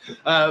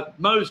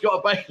 Mo's got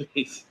a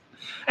Bailey's.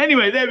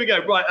 Anyway, there we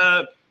go.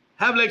 Right.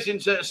 Have legs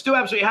into still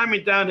absolutely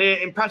hammering down here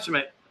in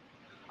Pratimet.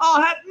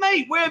 Oh,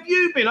 mate, where have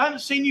you been? I haven't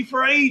seen you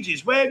for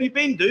ages. Where have you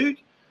been, dude?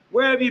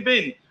 Where have you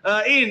been?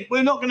 Ian,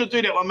 we're not going to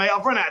do that one, mate.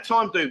 I've run out of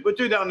time, dude. We'll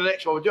do that on the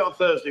next one. We'll do it on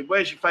Thursday.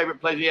 Where's your favourite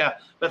place? Yeah.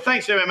 But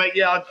thanks anyway, mate.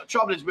 Yeah, the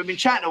trouble is we've been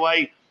chatting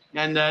away.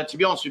 And to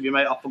be honest with you,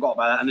 mate, I forgot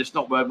about that. And it's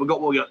not worth. We've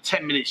got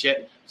 10 minutes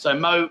yet. So,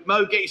 Mo,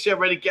 get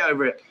yourself ready. Get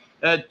over it.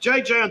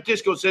 JJ on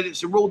Discord said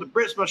it's a rule that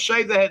Brits must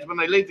shave their heads when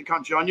they leave the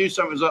country. I knew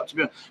something was up to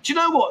be honest. Do you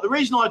know what? The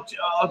reason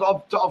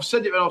I've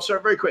said it, and I'll say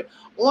it very quick.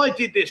 I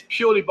did this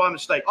purely by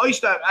mistake. I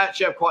used to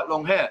actually have quite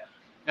long hair.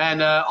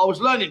 And I was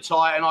learning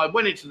Thai, and I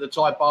went into the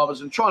Thai barbers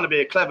and trying to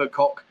be a clever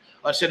cock.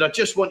 I said, I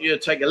just want you to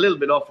take a little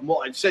bit off. And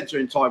what I'd said to her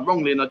in Thai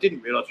wrongly, and I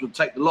didn't realise would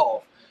take the lot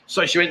off.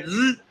 So she went,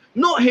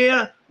 not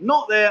here,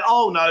 not there.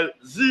 Oh, no,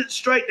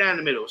 straight down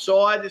the middle.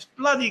 So I had this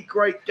bloody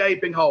great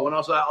gaping hole. And I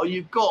was like, oh,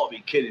 you've got to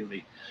be kidding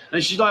me.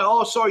 And she's like,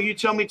 oh, sorry, you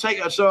tell me to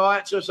take it. So I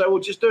had to say, well,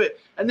 just do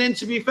it. And then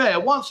to be fair,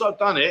 once I've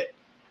done it,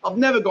 I've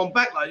never gone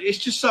back like it. It's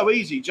just so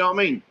easy. Do you know what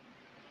I mean?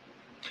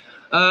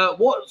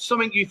 What's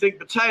something you think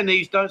Pattaya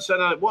needs? Don't say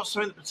no. What's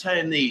something that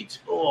Pattaya needs?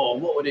 Oh,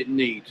 what would it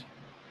need?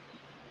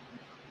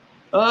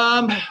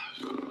 What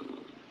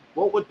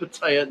would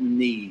Pattaya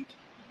need?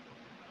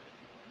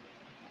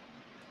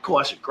 Cool,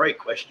 that's a great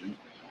question.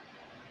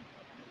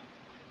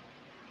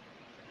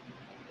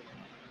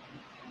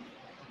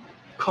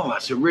 Cool,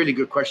 that's a really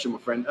good question, my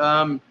friend.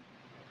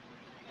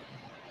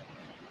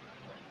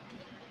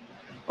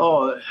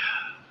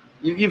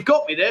 You've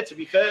got me there, to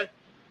be fair.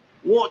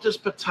 What does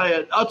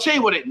Pattaya... I'll tell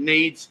you what it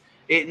needs.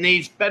 It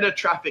needs better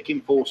traffic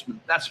enforcement.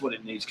 That's what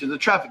it needs, because the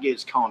traffic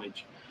is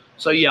carnage.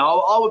 So, yeah,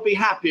 I would be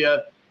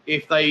happier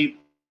if they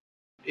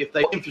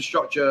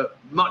infrastructure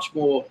much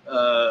more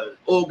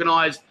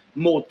organised,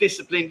 more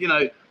disciplined. You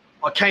know,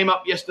 I came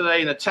up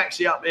yesterday in a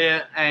taxi up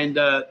here, and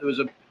there was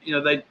a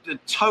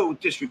total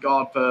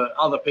disregard for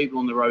other people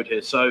on the road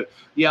here. So,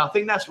 yeah, I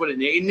think that's what it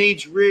needs. It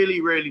needs really,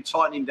 really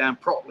tightening down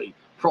properly.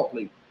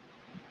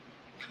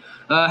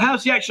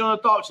 How's the action on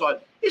the dark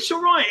side? It's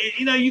all right.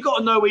 You know, you got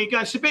to know where you're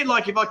going. It's a bit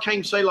like if I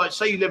came, say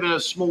you live in a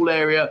small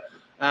area.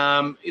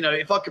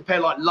 If I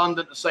compare like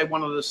London to say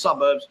one of the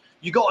suburbs,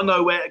 you got to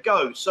know where to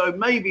go. So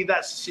maybe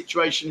that's the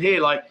situation here.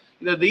 Like,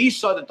 the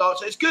east side of the dark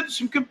side, it's good.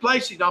 Some good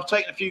places. I've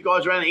taken a few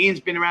guys around. Ian's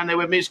been around there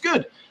with me. It's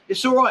good.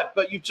 It's all right.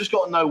 But you've just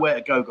got to know where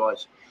to go,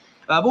 guys.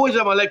 I've always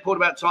had my leg pulled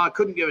about time. I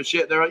couldn't give a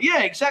shit.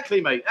 Yeah,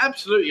 exactly, mate.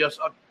 Absolutely. I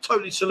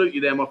totally salute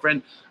you there, my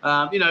friend.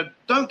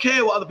 Don't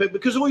care what other people,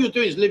 because all you're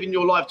doing is living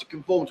your life to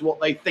conform to what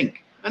they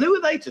think. And who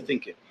are they to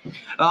think it?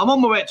 I'm on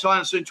my way to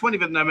Thailand soon,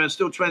 25th of November,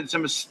 still 20th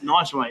December.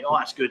 Nice, mate. Oh,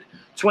 that's good.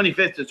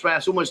 25th to 20th.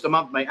 That's almost a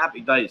month, mate. Happy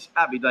days.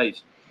 Happy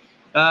days.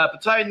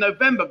 Pattaya in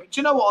November. Do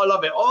you know what I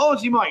love it? Oh,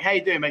 Aussie Mike, how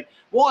you doing, mate?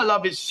 What I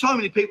love is so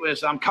many people here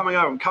say, I'm coming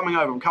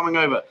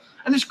over.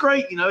 And it's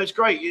great, it's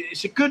great.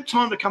 It's a good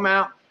time to come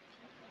out.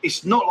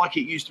 It's not like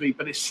it used to be,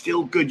 but it's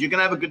still good. You're going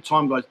to have a good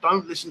time, guys.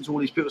 Don't listen to all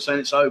these people saying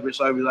it's over.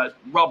 That's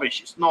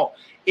rubbish. It's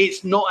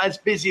not as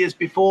busy as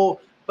before,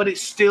 but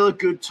it's still a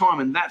good time,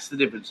 and that's the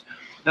difference.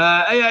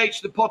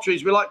 The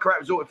Potteries, we like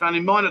Correct Resort family.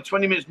 Mine are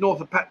 20 minutes north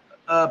of Patton.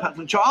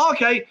 Oh,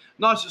 okay.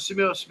 Nice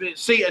to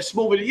see a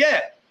small video.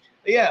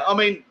 Yeah. I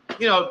mean,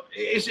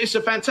 it's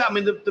a fantastic. I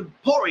mean, the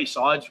pottery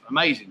side's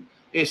amazing.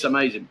 It's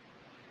amazing.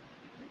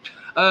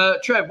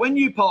 Trev, when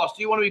you pass,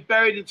 do you want to be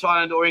buried in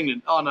Thailand or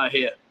England? Oh, no,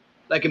 here.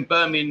 They can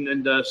burn me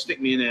and stick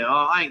me in here.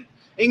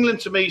 England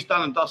to me is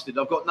done and dusted.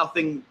 I've got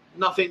nothing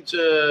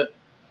to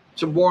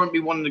warrant me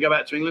wanting to go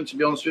back to England, to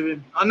be honest with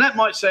you. And that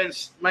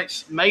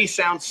may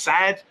sound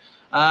sad,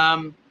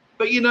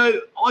 but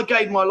I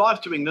gave my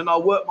life to England. I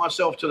worked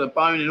myself to the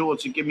bone in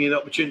order to give me the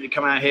opportunity to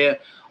come out here.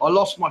 I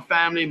lost my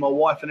family, my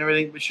wife, and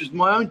everything, which was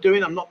my own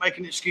doing. I'm not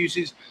making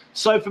excuses.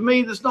 So for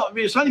me,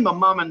 it's only my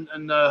mum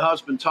and her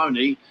husband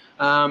Tony.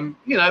 But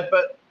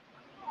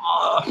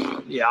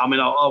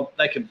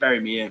they can bury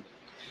me here.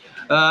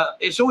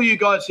 It's all you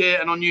guys here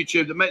and on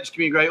YouTube that makes the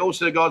community great.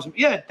 Also the guys,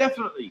 yeah,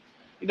 definitely.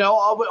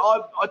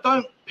 I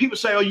don't. People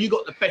say, "Oh, you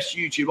got the best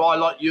YouTube. I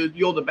like you.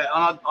 You're the best."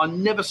 And I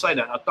never say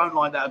that. I don't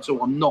like that at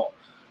all. I'm not.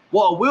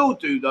 What I will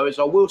do though is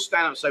I will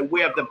stand up and say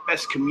we have the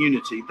best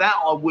community. That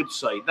I would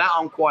say. That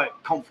I'm quite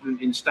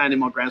confident in standing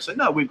my ground. Say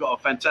no, we've got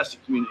a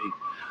fantastic community.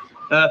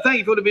 Thank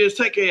you for the videos.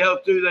 Take care of your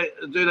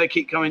health. Do they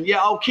keep coming? Yeah,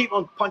 I'll keep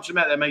on punching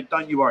them out there, mate.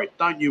 Don't you worry.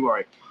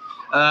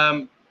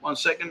 1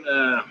 second.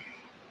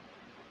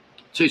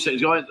 2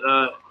 seconds, guys.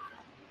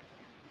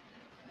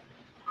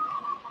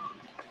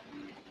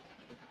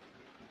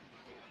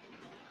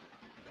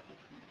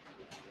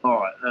 All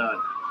right.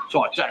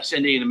 Sorry, just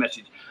send Ian a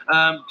message.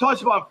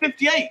 Tyson Bar,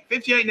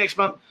 58 next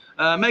month.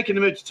 Making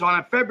the move to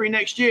Thailand. February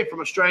next year from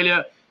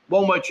Australia.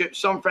 One-way trip.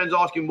 Some friends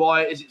asking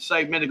why. Is it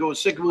safe medical?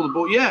 Sick of all the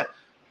ball. Yeah,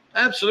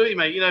 absolutely,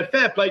 mate.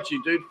 Fair play to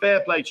you, dude. Fair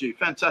play to you.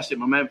 Fantastic,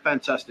 my man.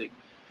 Fantastic.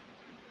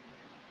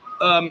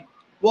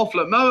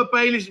 Waffler, Moa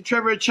Baileys and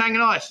Trevor Chang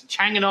and Ice.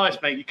 Chang and Ice,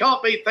 mate. You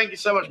can't beat. Thank you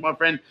so much, my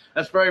friend.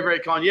 That's very, very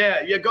kind.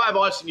 Yeah, you got to have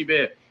ice in your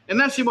beer. And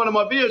that's in one of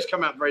my videos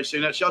coming out very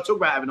soon. Actually, I'll talk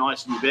about having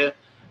ice in your beer.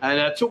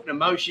 And talking to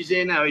Mo, she's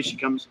here now. Here she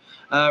comes.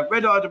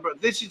 Red Eye,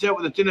 this is dealt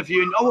with a dinner for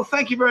you. And, oh, well,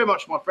 thank you very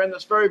much, my friend.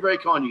 That's very, very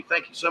kind of you.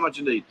 Thank you so much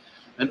indeed.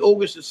 And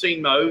August has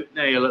seen Mo.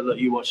 Now, look,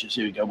 you watch this.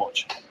 Here we go.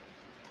 Watch.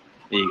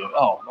 There you go.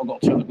 Oh, I've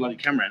got to turn the bloody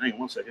camera on. Hang on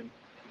 1 second.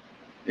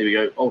 Here we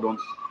go. Hold on.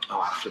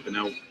 Oh, flipping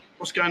hell.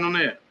 What's going on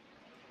here?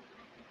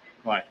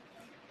 Right.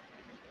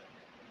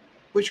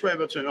 Which way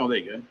have I turned? Oh, there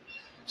you go.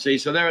 See,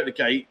 so they're at the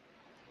gate.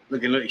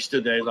 Look, he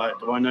stood there like,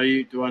 do I know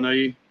you? Do I know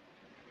you?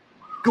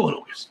 Go on,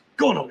 August.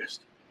 Go on,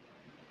 August.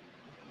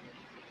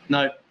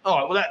 No. All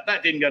right, well,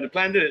 that didn't go to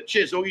plan, did it?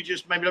 Cheers, all. You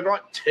just made me look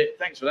right.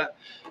 Thanks for that.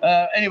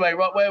 Anyway,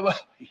 right, where were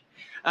we?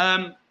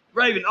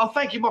 Raven, oh,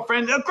 thank you, my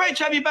friend. Great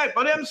to have you back,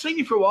 buddy. I haven't seen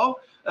you for a while.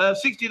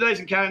 60 days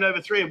and counting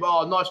over 3.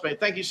 Oh, nice, mate.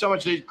 Thank you so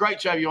much. It's great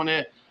to have you on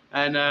here.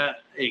 And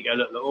here you go.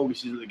 Look,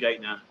 August is at the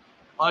gate now.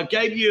 I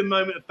gave you a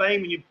moment of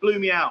fame and you blew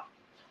me out.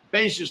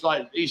 Ben's just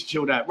like, he's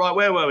chilled out. Right,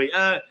 where were we?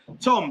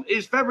 Tom,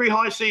 is February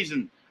high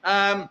season?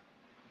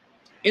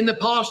 In the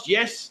past,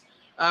 yes.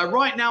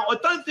 Right now, I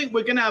don't think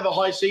we're going to have a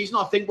high season.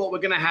 I think what we're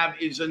going to have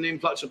is an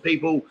influx of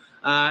people,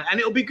 and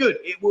it'll be good.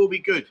 It will be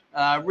good.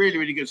 Really,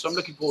 really good. So I'm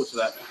looking forward to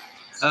that.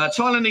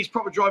 Thailand needs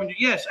proper driving.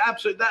 Yes,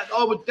 absolutely. That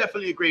I would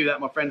definitely agree with that,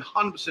 my friend.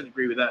 100%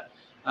 agree with that.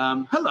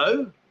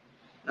 Hello.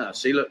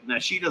 See, look, now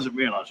she doesn't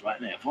realise right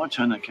now. If I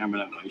turn that camera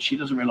that way, she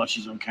doesn't realise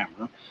she's on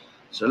camera.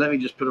 So let me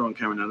just put her on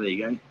camera now. There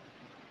you go.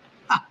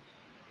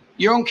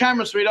 You're on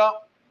camera, sweetheart.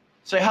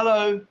 Say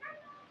hello.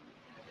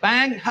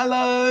 Bang.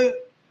 Hello.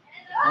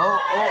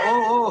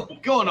 Oh.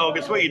 Go on,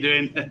 August. What are you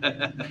doing?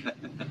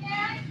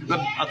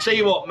 I'll tell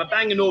you what, my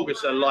Bang and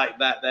August are like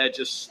that. They're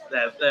just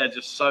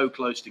so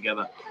close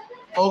together.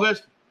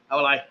 August,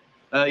 how are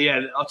they?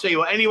 Yeah, I'll tell you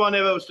what, anyone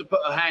ever was to put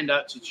a hand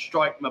out to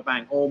strike my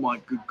Bang, oh my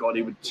good God,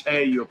 he would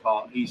tear you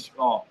apart.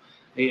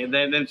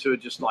 Them two are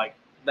just like,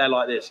 they're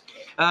like this.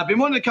 Been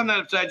wanting to come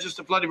down today, just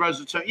a bloody rose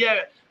of turn.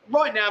 Yeah,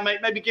 right now, mate,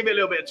 maybe give it a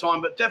little bit of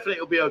time, but definitely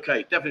it'll be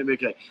okay. Definitely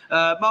be okay.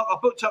 Mark, I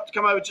booked up to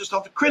come over just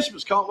after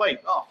Christmas. Can't wait.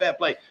 Oh, fair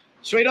play.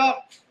 Sweetheart,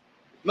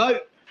 Mo,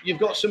 you've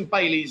got some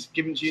Baileys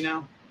given to you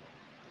now.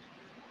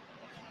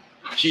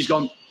 She's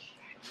gone.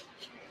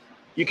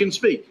 You can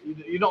speak.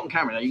 You're not on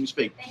camera now. You can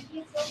speak. Thank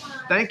you so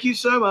much. Thank you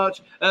so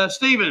much.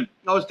 Stephen,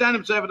 I was down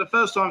there for the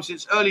first time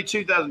since early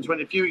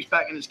 2020, a few weeks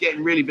back, and it's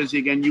getting really busy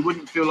again. You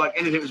wouldn't feel like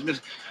anything was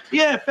missing.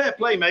 Yeah, fair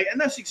play, mate.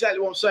 And that's exactly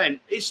what I'm saying.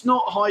 It's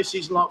not high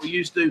season like we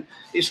used to.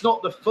 It's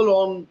not the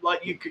full-on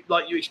like you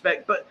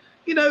expect. But,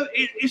 you know,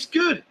 it's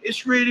good.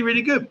 It's really,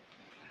 really good.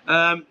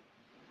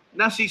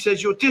 Nassi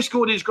says, your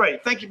Discord is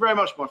great. Thank you very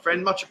much, my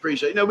friend. Much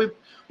appreciated. You know,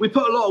 we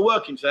put a lot of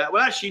work into that.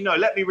 Well, actually, no,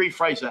 let me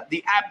rephrase that.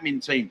 The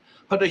admin team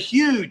put a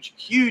huge,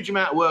 huge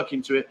amount of work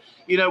into it.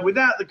 You know,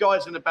 without the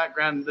guys in the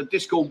background, the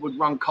Discord would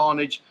run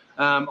carnage.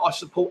 I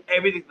support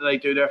everything that they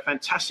do. They're a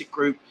fantastic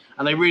group,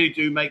 and they really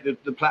do make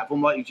the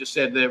platform, like you just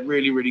said, they're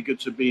really, really good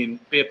to be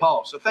a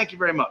part of. So thank you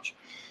very much.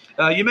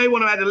 You may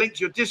want to add a link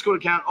to your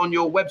Discord account on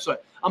your website.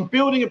 I'm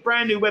building a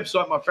brand new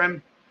website, my friend.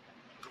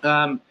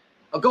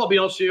 I've got to be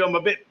honest with you, I'm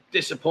a bit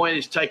disappointed.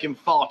 It's taken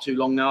far too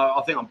long now.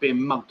 I think I'm being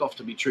mugged off,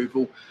 to be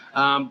truthful.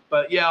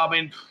 But yeah, I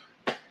mean,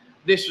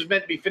 this was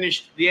meant to be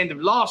finished the end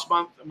of last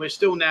month, and we're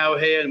still now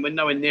here, and we're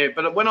nowhere near it.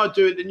 But when I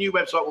do it, the new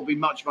website will be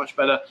much, much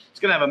better. It's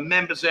going to have a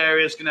members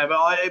area. It's going to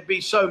have it'd be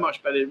so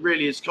much better. It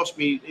really is. Cost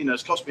me,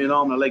 it's cost me an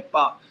arm and a leg,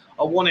 but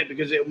I want it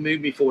because it will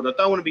move me forward. I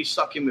don't want to be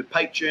stuck in with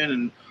Patreon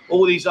and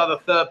all these other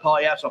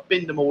third-party apps. I've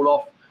binned them all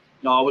off.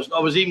 No, I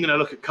was even going to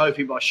look at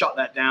Ko-fi, but I shut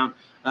that down.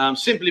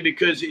 Simply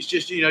because it's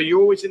just, you're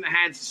always in the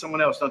hands of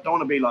someone else. I don't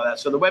want to be like that.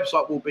 So the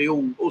website will be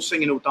all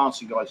singing, all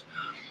dancing, guys.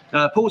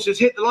 Paul says,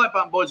 hit the like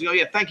button, boys. And go,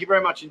 yeah, thank you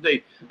very much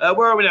indeed.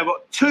 Where are we now? We've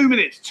got 2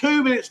 minutes.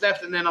 2 minutes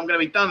left, and then I'm going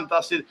to be done and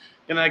dusted.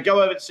 Going to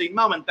go over to see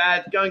Mum and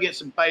Dad, go and get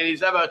some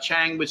Baileys, have a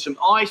chang with some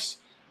ice.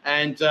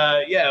 And,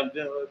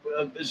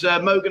 is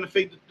Mo going to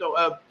feed the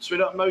dog?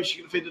 Sweetheart, Mo, is she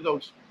going to feed the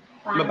dogs?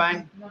 My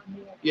Bang?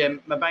 Yeah,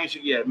 my Bang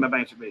should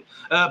be.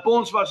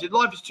 Born Survivor said,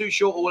 life is too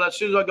short. Well, as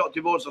soon as I got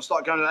divorced, I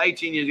started going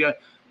 18 years ago.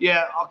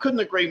 Yeah, I couldn't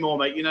agree more,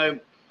 mate.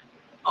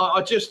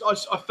 I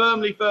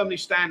firmly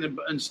stand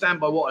and stand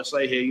by what I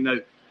say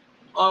here.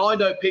 I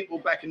know people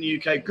back in the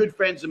UK, good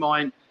friends of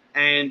mine,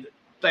 and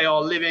they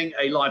are living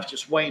a life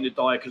just waiting to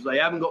die because they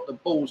haven't got the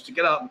balls to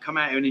get up and come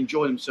out here and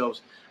enjoy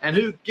themselves. And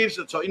who gives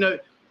the time?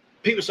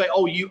 People say,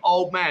 oh, you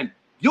old man.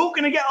 You're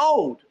going to get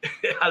old.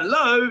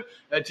 Hello?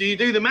 Do you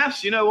do the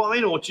maths? You know what I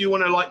mean? Or do you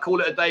want to, call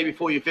it a day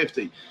before you're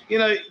 50?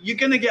 You're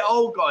going to get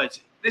old,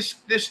 guys. This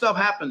stuff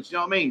happens. You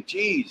know what I mean?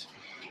 Jeez.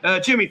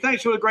 Jimmy,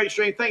 thanks for the great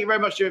stream. Thank you very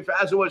much, Jimmy,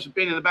 as always, for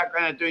being in the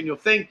background and doing your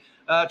thing.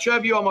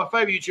 Trev, you are my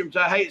favourite YouTuber.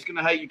 So haters going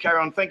to hate you. Carry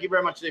on. Thank you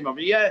very much,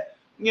 Jimmy. Yeah,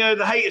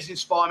 the haters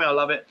inspire me. I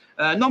love it.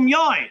 Nom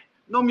Yai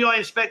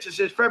Inspector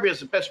says, February is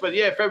the best weather.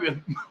 Yeah,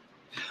 February.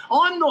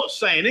 I'm not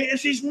saying it.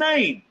 It's his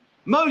name.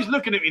 Mo's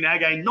looking at me now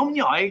going, Nom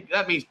Yai.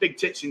 That means big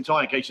tits in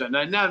Thai, in case you don't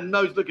know. Now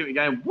Mo's looking at me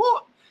going,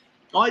 what?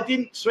 I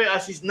didn't swear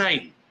that's his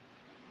name.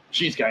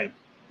 She's going,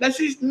 that's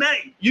his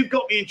name. You've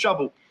got me in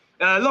trouble.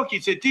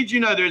 Lockie said, did you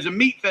know there is a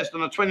meat fest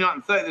on the 29th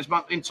and 30th this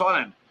month in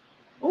Thailand?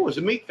 Oh, it's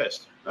a meat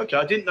fest. Okay,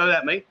 I didn't know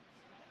that, mate.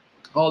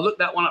 Oh, look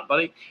that one up,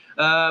 buddy.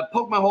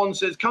 Pogma Horn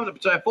says, coming to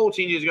Pattaya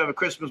 14 years ago over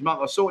Christmas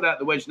month. I sorted out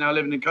the wedge, now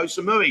living in Koh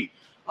Samui.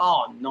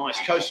 Oh, nice,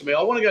 Koh Samui.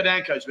 I want to go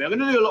down Koh Samui. I'm going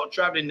to do a lot of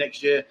traveling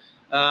next year.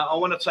 I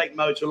want to take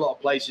Mo to a lot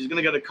of places. I'm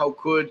going to go to Koh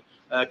Kud,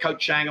 Koh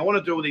Chang. I want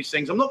to do all these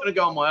things. I'm not going to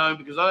go on my own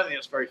because I don't think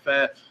that's very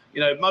fair. You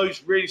know,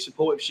 Mo's really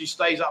supportive. She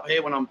stays up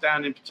here when I'm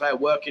down in Pattaya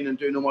working and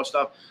doing all my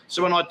stuff.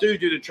 So when I do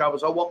the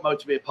travels, I want Mo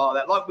to be a part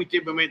of that. Like we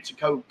did when we went to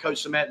Koh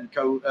Samet and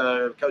Koh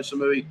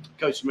Samui,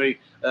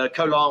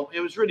 Koh Lang. It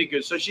was really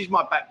good. So she's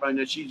my backbone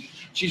there.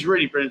 She's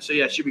really brilliant. So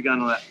yeah, she'll be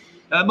going on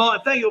that.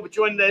 Martin, thank you all for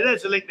joining there.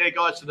 There's a link there,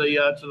 guys, to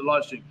the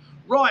live stream.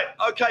 Right,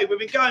 okay, we've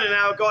been going an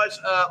hour, guys.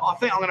 I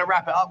think I'm going to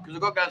wrap it up because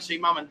I've got to go and see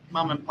Mum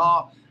and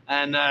Pa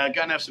and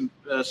go and have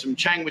some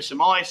Chang with some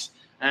ice.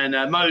 And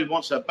Mo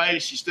wants her Bailey.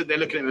 She stood there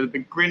looking at me with a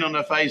big grin on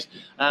her face.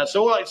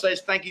 So all I can say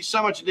is thank you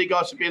so much indeed,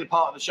 guys, for being a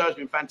part of the show. It's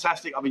been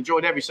fantastic. I've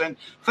enjoyed every second.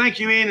 Thank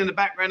you, Ian, in the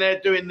background there,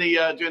 doing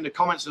the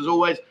comments as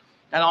always.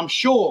 And I'm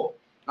sure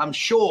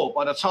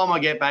by the time I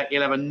get back,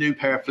 he'll have a new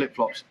pair of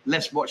flip-flops.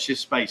 Let's watch this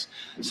space.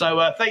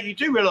 So thank you. You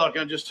do realise I'm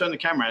going to just turn the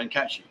camera around and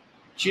catch you.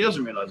 She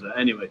doesn't realise that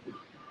anyway.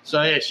 So,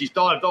 yeah, she's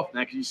dived off now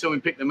because you saw me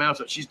pick the mouse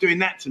up. She's doing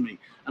that to me.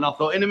 And I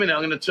thought, in a minute,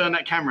 I'm going to turn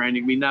that camera and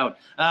you can be nailed.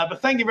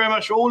 But thank you very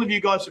much for all of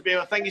you guys for being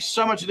here. Thank you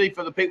so much indeed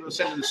for the people that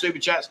sent in the super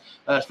chats.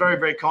 It's very,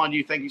 very kind of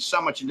you. Thank you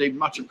so much indeed.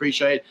 Much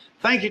appreciated.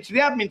 Thank you to the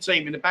admin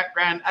team in the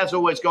background. As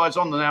always, guys,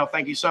 on the now.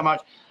 Thank you so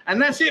much.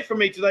 And that's it from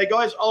me today,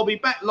 guys. I'll be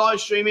back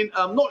live streaming.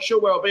 I'm not sure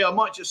where I'll be. I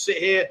might just sit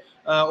here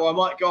or I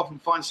might go off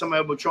and find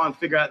somewhere. We'll try and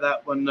figure out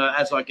that one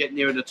as I get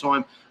nearer the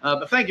time.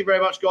 But thank you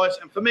very much, guys.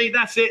 And for me,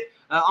 that's it.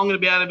 I'm going to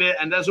be out of it.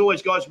 And as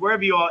always, guys,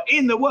 wherever you are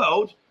in the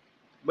world,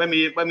 when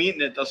the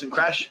internet doesn't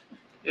crash,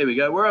 here we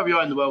go. Wherever you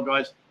are in the world,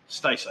 guys,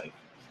 stay safe.